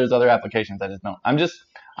know that there's other applications I just don't.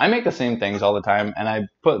 I make the same things all the time, and I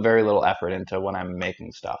put very little effort into when I'm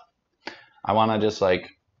making stuff. I want to just like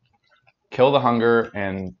kill the hunger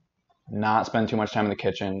and not spend too much time in the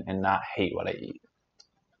kitchen and not hate what I eat.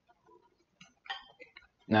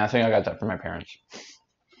 Now I think I got that from my parents.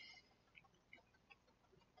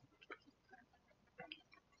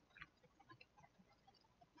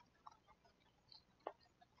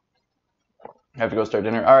 I have to go start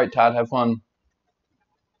dinner. All right, Todd, have fun.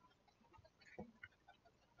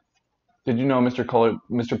 Did you know Mr.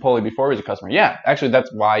 Polly before he was a customer? Yeah, actually,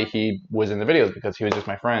 that's why he was in the videos, because he was just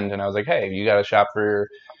my friend, and I was like, hey, you got to shop for your...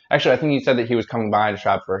 Actually, I think he said that he was coming by to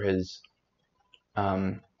shop for his...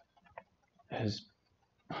 I think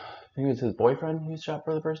it was his boyfriend he shopped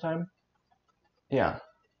for the first time? Yeah.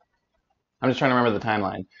 I'm just trying to remember the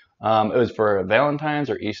timeline. It was for Valentine's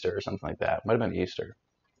or Easter or something like that. Might have been Easter.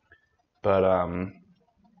 But,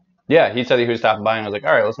 Yeah, he said he was stopping by, and I was like,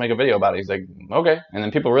 all right, let's make a video about it. He's like, okay. And then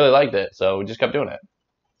people really liked it, so we just kept doing it.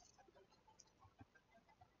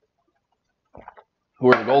 Who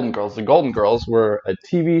were the Golden Girls? The Golden Girls were a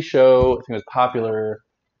TV show. I think it was popular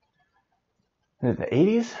in the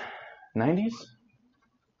 80s, 90s,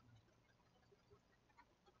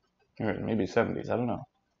 or maybe 70s. I don't know.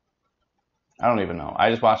 I don't even know. I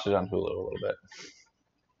just watched it on Hulu a little bit.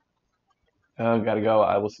 Gotta go.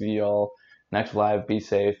 I will see y'all next live. Be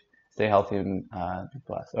safe. Stay healthy and be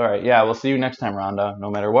blessed. All right. Yeah, we'll see you next time, Rhonda. No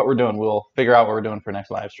matter what we're doing, we'll figure out what we're doing for next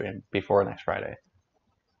live stream before next Friday.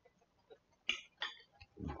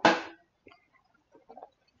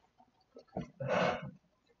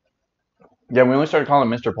 Yeah, we only started calling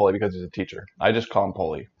him Mr. Polly because he's a teacher. I just call him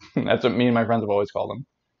Polly. That's what me and my friends have always called him.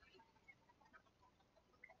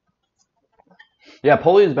 Yeah,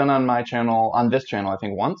 Polly has been on my channel, on this channel, I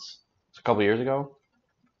think once. It's a couple years ago.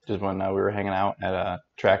 Just when we were hanging out at a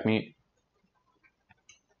track meet.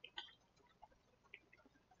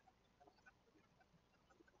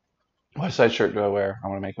 What size shirt do I wear? I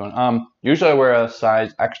want to make one. Usually I wear a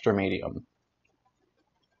size extra medium.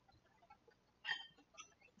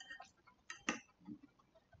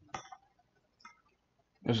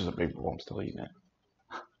 This is a big bowl. I'm still eating it.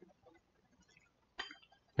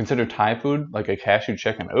 Consider Thai food like a cashew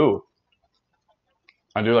chicken. Ooh.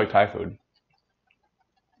 I do like Thai food.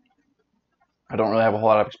 I don't really have a whole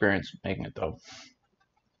lot of experience making it though.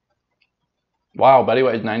 Wow, Betty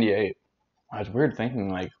White's 98. It's weird thinking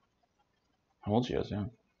like how old she is, yeah.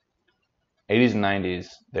 80s and 90s,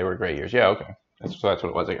 they were great years. Yeah, okay. That's what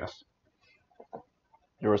it was, I guess.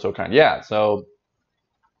 You were so kind. Yeah, so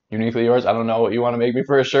uniquely yours. I don't know what you want to make me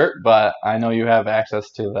for a shirt, but I know you have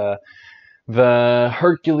access to the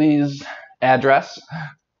Hercules address.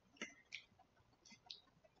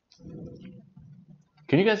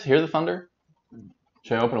 Can you guys hear the thunder?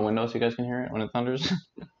 Should I open a window so you guys can hear it when it thunders?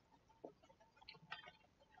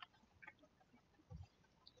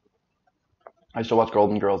 I still watch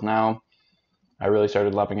Golden Girls now. I really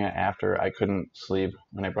started loving it after I couldn't sleep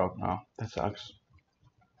when I broke. Oh, that sucks.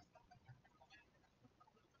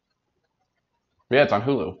 Yeah, it's on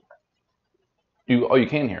Hulu. You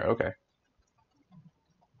can hear it. Okay.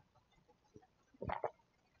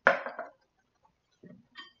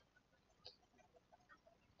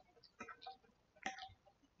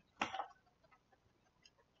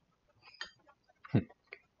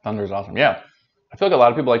 Thunder is awesome. Yeah. I feel like a lot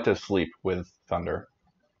of people like to sleep with thunder.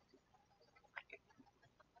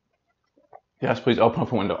 Yes, please open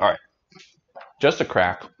up a window. All right. Just a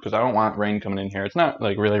crack, because I don't want rain coming in here. It's not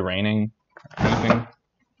like really raining or anything.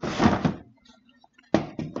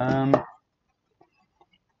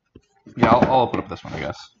 Yeah, I'll open up this one, I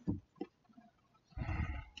guess.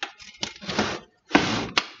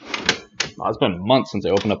 Wow, it's been months since I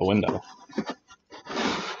opened up a window.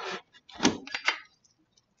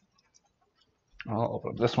 I'll open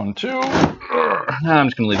up this one too. I'm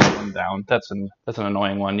just gonna leave that one down. That's an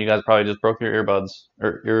annoying one. You guys probably just broke your earbuds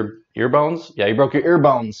or your ear bones. Yeah, you broke your ear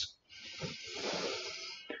bones.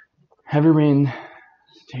 Heavy rain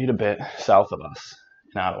stayed a bit south of us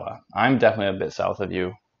in Ottawa. I'm definitely a bit south of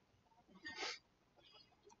you.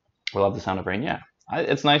 I love the sound of rain. Yeah,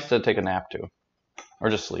 it's nice to take a nap too, or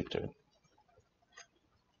just sleep too.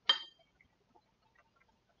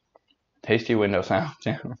 Tasty window sound.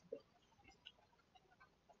 Yeah.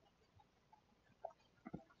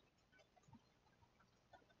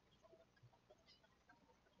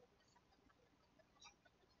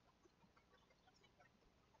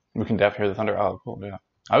 We can definitely hear the thunder. Oh, cool. Yeah.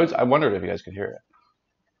 I wondered if you guys could hear it.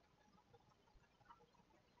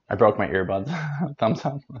 I broke my earbuds. Thumbs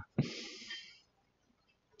up.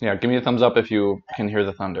 Yeah, give me a thumbs up if you can hear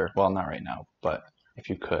the thunder. Well, not right now, but if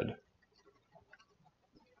you could.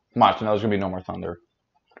 Watch, now there's gonna be no more thunder.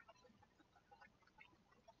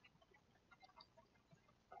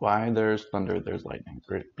 Why there's thunder, there's lightning.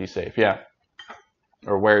 Be safe. Yeah.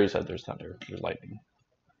 Or where you said there's thunder, there's lightning.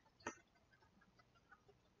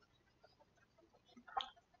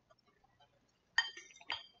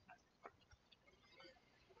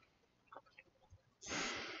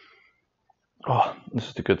 Oh, this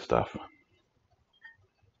is the good stuff.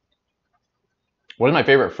 What is my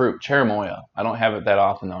favorite fruit? Cherimoya. I don't have it that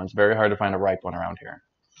often, though. It's very hard to find a ripe one around here.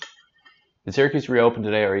 Did Syracuse reopen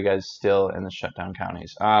today, or are you guys still in the shutdown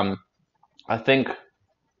counties? I think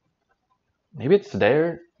maybe it's today,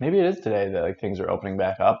 or maybe it is today that like things are opening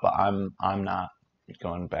back up, but I'm not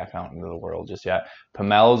going back out into the world just yet.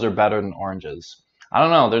 Pomels are better than oranges. I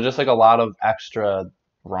don't know. There's just like a lot of extra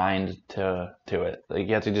rind to it. Like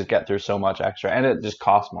you have to just get through so much extra, and it just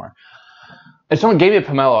costs more. If someone gave me a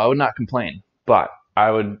pomelo, I would not complain, but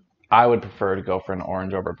I I would prefer to go for an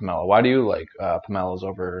orange over pomelo. Why do you like pomelos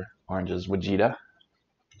over oranges? Vegeta?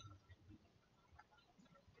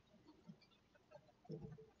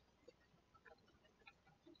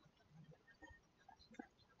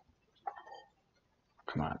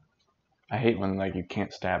 Come on. I hate when like you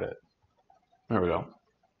can't stab it. There we go.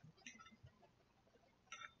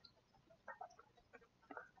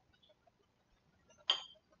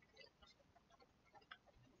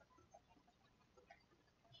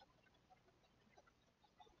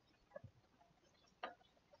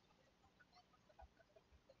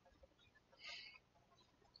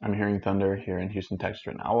 I'm hearing thunder here in Houston, Texas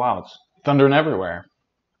right now. Oh wow, it's thundering everywhere.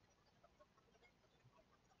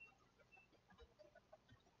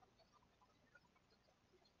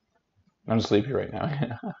 I'm sleepy right now.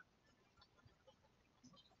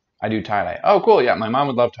 I do tie-dye. Oh, cool. Yeah, my mom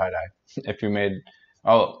would love tie-dye. If you made,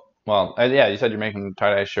 oh, well, yeah, you said you're making a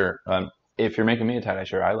tie-dye shirt. If you're making me a tie-dye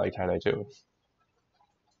shirt, I like tie-dye too.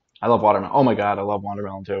 I love watermelon. Oh my God, I love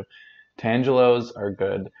watermelon too. Tangelos are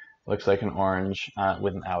good. Looks like an orange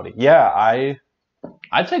with an Audi. Yeah,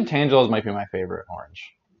 I'd say Tangelos might be my favorite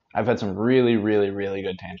orange. I've had some really, really, really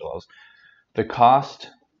good Tangelos. The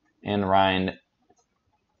cost in rind,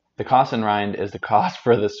 the cost in rind is the cost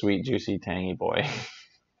for the sweet, juicy, tangy boy.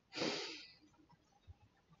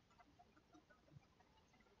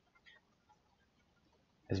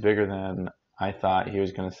 Is bigger than I thought he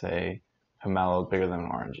was going to say pomelo is bigger than an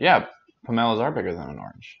orange. Yeah, pomelos are bigger than an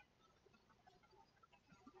orange.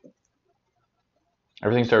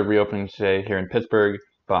 Everything started reopening today here in Pittsburgh,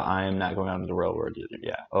 but I am not going out into the real world either.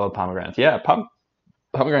 Yeah, I love pomegranates. Yeah,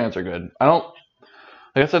 pomegranates are good. I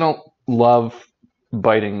guess I don't love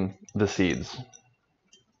biting the seeds.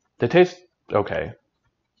 They taste okay.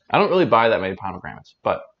 I don't really buy that many pomegranates,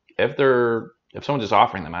 but if someone's just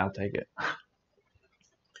offering them, I'll take it.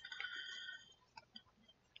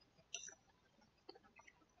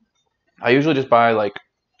 I usually just buy like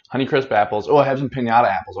Honeycrisp apples. Oh, I have some pinata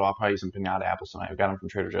apples. Oh, I'll probably use some pinata apples tonight. I've got them from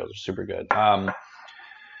Trader Joe's. They're super good.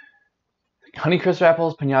 Honeycrisp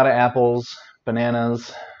apples, pinata apples,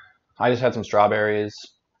 bananas. I just had some strawberries.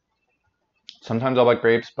 Sometimes I'll like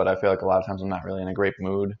grapes, but I feel like a lot of times I'm not really in a grape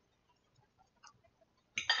mood.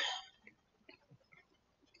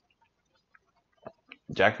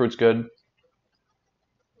 Jackfruit's good.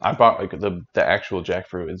 I bought like the actual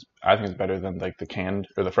jackfruit. I think it's better than like the canned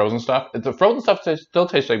or the frozen stuff. The frozen stuff still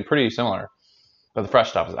tastes like pretty similar, but the fresh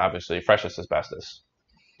stuff is obviously freshest is bestest.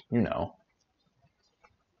 You know,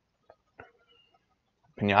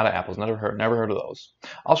 pinata apples. Never heard of those.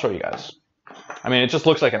 I'll show you guys. I mean, it just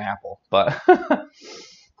looks like an apple, but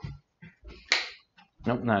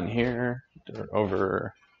nope, not in here. They're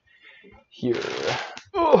over here.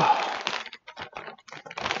 Ugh.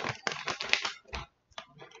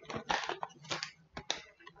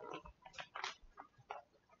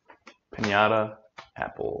 Pinata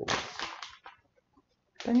apples.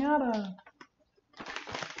 Pinata.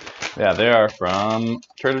 Yeah, they are from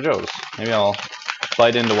Trader Joe's. Maybe I'll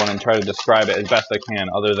bite into one and try to describe it as best I can,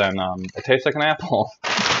 other than it tastes like an apple.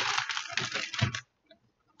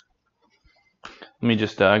 Let me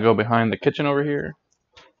just go behind the kitchen over here.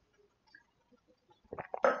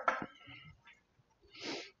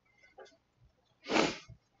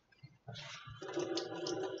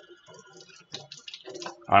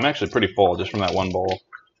 I'm actually pretty full just from that one bowl.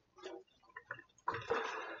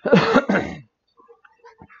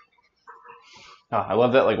 Oh, I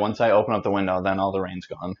love that, like, once I open up the window, then all the rain's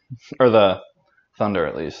gone. Or the thunder,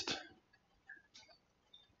 at least.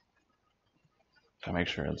 Gotta make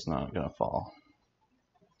sure it's not gonna fall.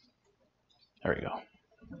 There we go.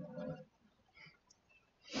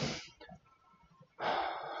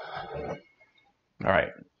 All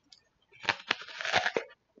right.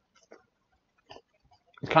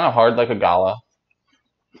 It's kind of hard like a gala.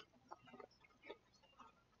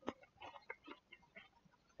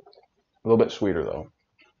 A little bit sweeter, though.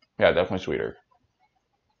 Yeah, definitely sweeter.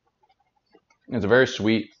 It's a very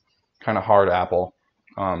sweet, kind of hard apple.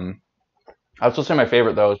 I would still say my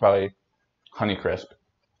favorite, though, is probably Honeycrisp.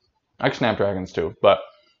 I like Snapdragons, too. But,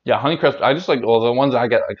 yeah, Honeycrisp, I just like, well, the ones I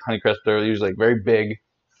get, like Honeycrisp, they're usually like very big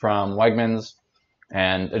from Wegmans.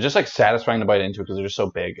 And they're just like satisfying to bite into because they're just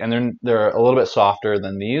so big. And they're a little bit softer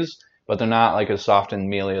than these, but they're not like as soft and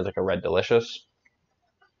mealy as like a Red Delicious.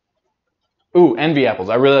 Ooh, Envy apples.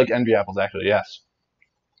 I really like Envy apples, actually, yes.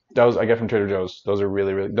 Those I get from Trader Joe's. Those are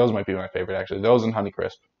really, really, those might be my favorite, actually. Those and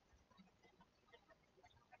Honeycrisp.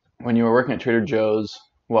 When you were working at Trader Joe's,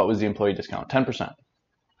 what was the employee discount? 10%.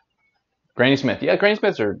 Granny Smith. Yeah, Granny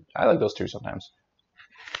Smiths are, I like those too sometimes.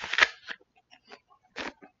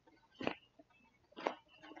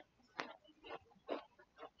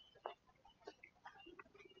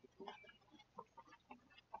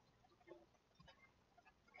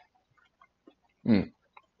 Mm.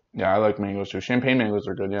 Yeah, I like mangoes too. Champagne mangoes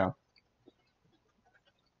are good, yeah.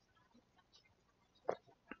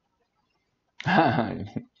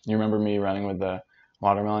 You remember me running with the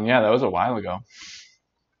watermelon? Yeah, that was a while ago.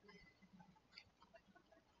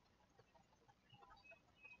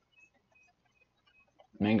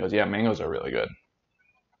 Mangoes, yeah, mangoes are really good.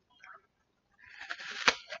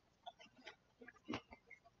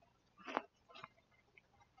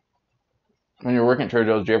 When you're working at Trader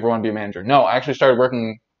Joe's, do you ever want to be a manager? No, I actually started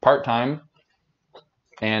working part-time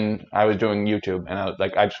and I was doing YouTube and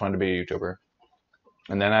I just wanted to be a YouTuber.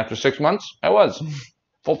 And then after 6 months, I was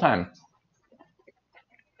full-time.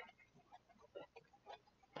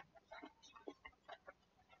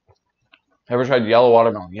 Ever tried yellow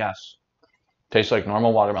watermelon? Yes. Tastes like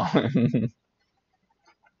normal watermelon.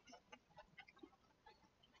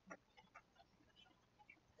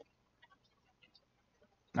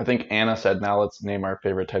 I think Anna said, now let's name our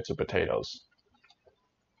favorite types of potatoes.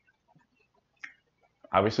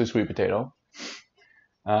 Obviously, sweet potato.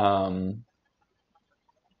 So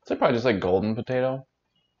probably just like golden potato.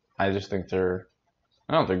 I just think I don't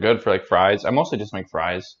know, they're good for like fries. I mostly just make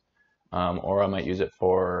fries. Or I might use it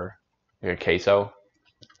for like a queso.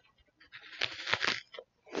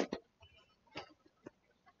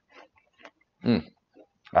 Mm.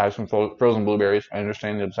 I have some frozen blueberries. I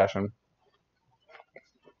understand the obsession.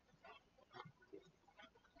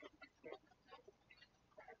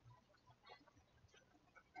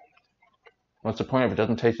 What's the point if it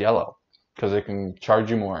doesn't taste yellow? Because they can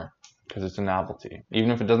charge you more because it's a novelty,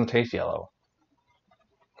 even if it doesn't taste yellow.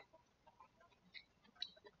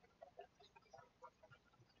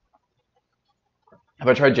 Have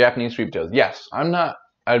I tried Japanese sweet potatoes? Yes.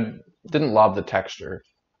 I didn't love the texture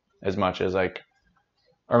as much as like,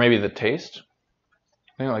 or maybe the taste.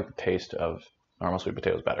 I think I like the taste of normal sweet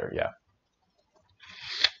potatoes better, yeah.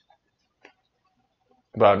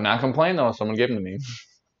 But I'm not complaining though if someone gave them to me.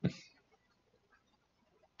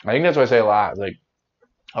 I think that's what I say a lot. Like,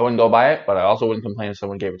 I wouldn't go buy it, but I also wouldn't complain if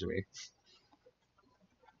someone gave it to me.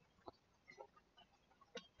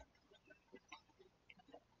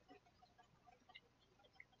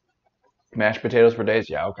 Mashed potatoes for days?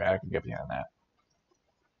 Yeah, okay, I can get behind that.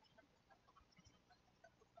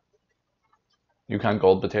 Yukon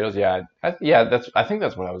gold potatoes? Yeah, yeah. I think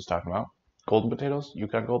that's what I was talking about. Golden potatoes?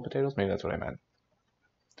 Yukon gold potatoes? Maybe that's what I meant.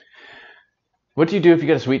 What do you do if you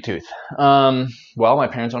get a sweet tooth? Well, my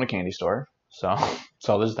parents own a candy store, so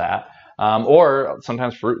so there's that. Or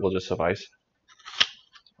sometimes fruit will just suffice.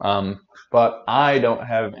 But I don't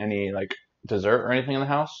have any like dessert or anything in the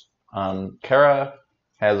house. Kara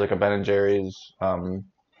has like a Ben and Jerry's,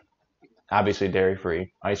 obviously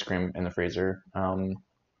dairy-free ice cream in the freezer.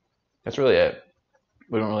 That's really it.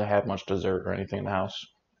 We don't really have much dessert or anything in the house.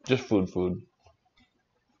 Just food.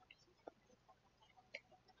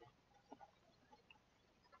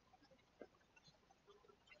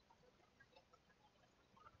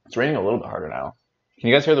 It's raining a little bit harder now. Can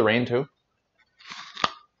you guys hear the rain too?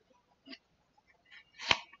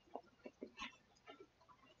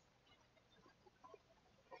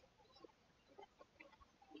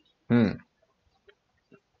 Hmm.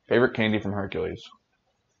 Favorite candy from Hercules?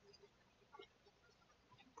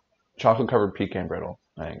 Chocolate covered pecan brittle,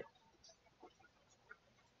 I think.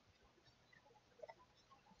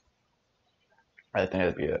 I think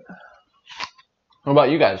that'd be it. What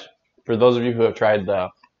about you guys? For those of you who have tried the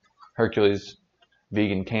Hercules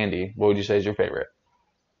vegan candy, what would you say is your favorite?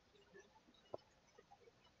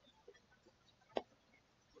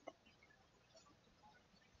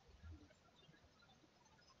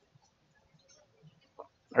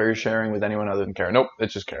 Are you sharing with anyone other than Kara? Nope,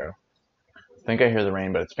 it's just Kara. I think I hear the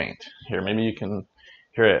rain, but it's faint. Here, maybe you can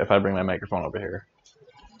hear it if I bring my microphone over here.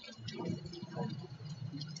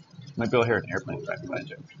 Might be able to hear an airplane driving by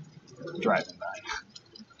too. Driving by.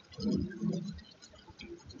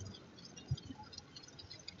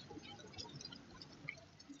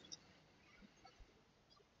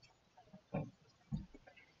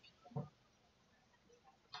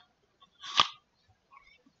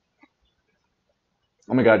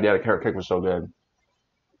 Oh my god, yeah, the carrot cake was so good.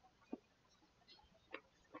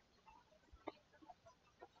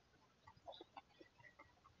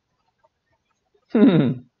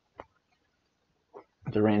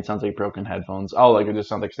 The rain sounds like broken headphones. Oh, like it just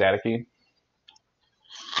sounds like staticky.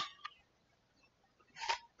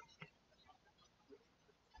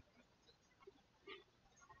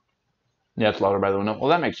 Yeah, it's louder by the window. Well,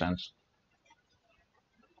 that makes sense.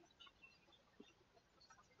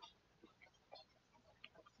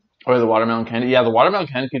 Oh, the watermelon candy. Yeah, the watermelon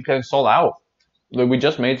candy keeps getting sold out. Like, we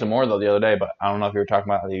just made some more though the other day, but I don't know if you were talking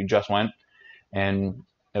about how you just went and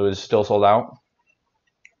it was still sold out.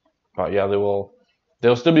 But yeah,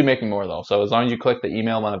 they'll still be making more though. So as long as you click the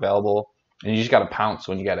email when available, and you just gotta pounce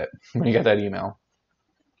when you get it, when you get that email.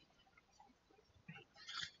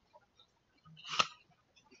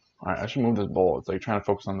 All right, I should move this bowl. It's like trying to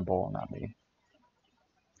focus on the bowl and not me.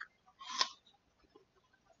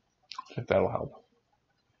 If that'll help.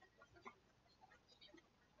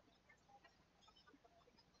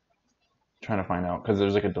 Trying to find out because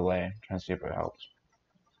there's like a delay. Trying to see if it helps.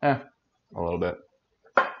 A little bit.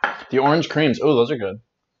 The orange creams. Oh, those are good.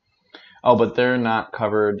 Oh, but they're not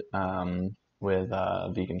covered with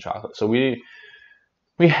vegan chocolate. So we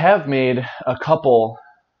have made a couple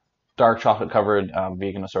dark chocolate covered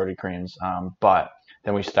vegan assorted creams, but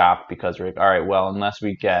then we stopped because we're like, all right, well, unless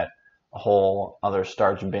we get a whole other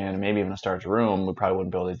starch bin, maybe even a starch room, we probably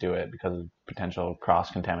wouldn't be able to do it because of potential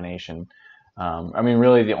cross contamination. I mean,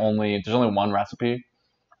 really, there's only one recipe,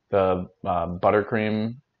 the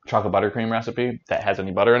chocolate buttercream recipe that has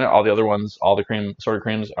any butter in it. All the other ones, all the assorted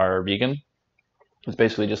creams are vegan. It's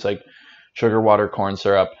basically just like sugar, water, corn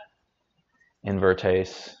syrup,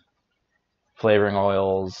 invertase, flavoring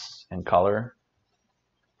oils, and color.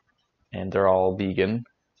 And they're all vegan.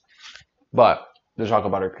 But the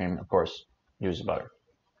chocolate buttercream, of course, uses butter.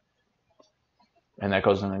 And that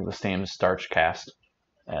goes in the same starch cast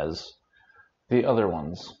as the other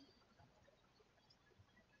ones.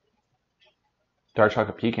 Dark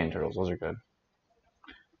chocolate pecan turtles, those are good.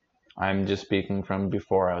 I'm just speaking from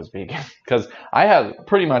before I was vegan. Because I had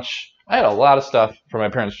a lot of stuff from my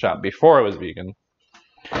parents' shop before I was vegan.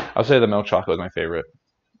 I'll say the milk chocolate was my favorite.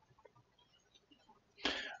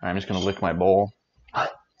 I'm just going to lick my bowl. Oh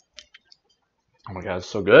my god, it's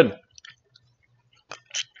so good.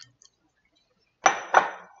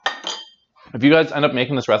 If you guys end up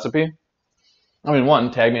making this recipe, I mean,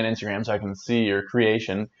 one, tag me on Instagram so I can see your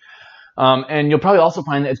creation. And you'll probably also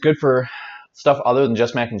find that it's good for stuff other than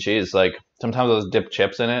just mac and cheese. Like sometimes those dip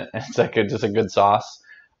chips in it. It's like just a good sauce.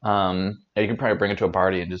 You can probably bring it to a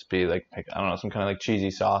party and just be like, I don't know, some kind of like cheesy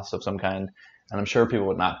sauce of some kind. And I'm sure people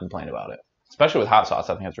would not complain about it. Especially with hot sauce,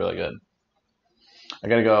 I think it's really good. I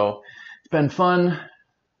gotta go. It's been fun.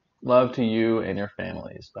 Love to you and your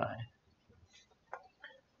families. Bye.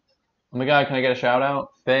 Oh my god, can I get a shout out?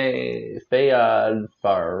 Fayad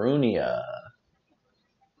Farunia.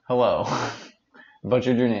 Hello.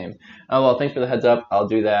 Butchered your name. Oh, well, thanks for the heads up. I'll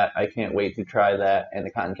do that. I can't wait to try that and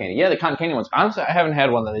the cotton candy. Yeah, the cotton candy ones. Honestly, I haven't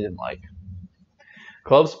had one that I didn't like.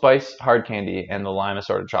 Clove spice hard candy and the lime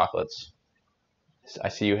assorted chocolates. I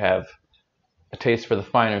see you have a taste for the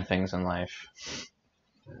finer things in life.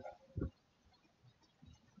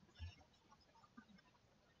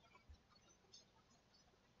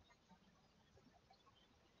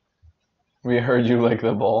 We heard you lick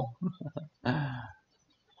the bowl.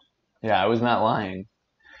 Yeah, I was not lying.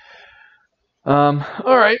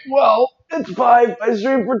 Alright, well, it's 5. I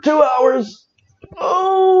streamed for 2 hours.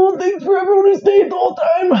 Oh, thanks for everyone who stayed the whole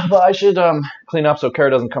time. But I should clean up so Kara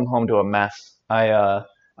doesn't come home to a mess. I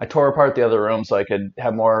tore apart the other room so I could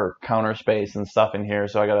have more counter space and stuff in here.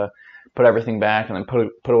 So I gotta put everything back and then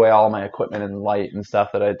put away all my equipment and light and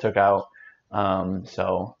stuff that I took out.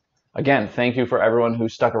 So again, thank you for everyone who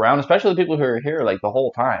stuck around, especially the people who are here like the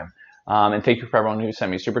whole time. And thank you for everyone who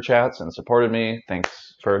sent me super chats and supported me.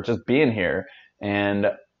 Thanks for just being here. And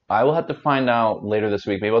I will have to find out later this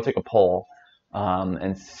week. Maybe I'll take a poll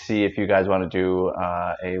and see if you guys want to do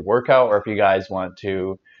a workout or if you guys want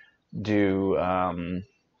to do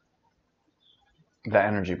the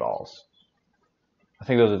energy balls. I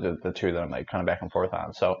think those are the two that I'm like kind of back and forth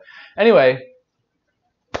on. So anyway,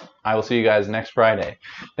 I will see you guys next Friday.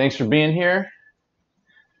 Thanks for being here.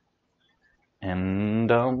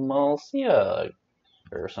 And I'll see ya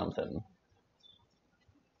or something.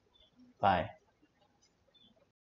 Bye.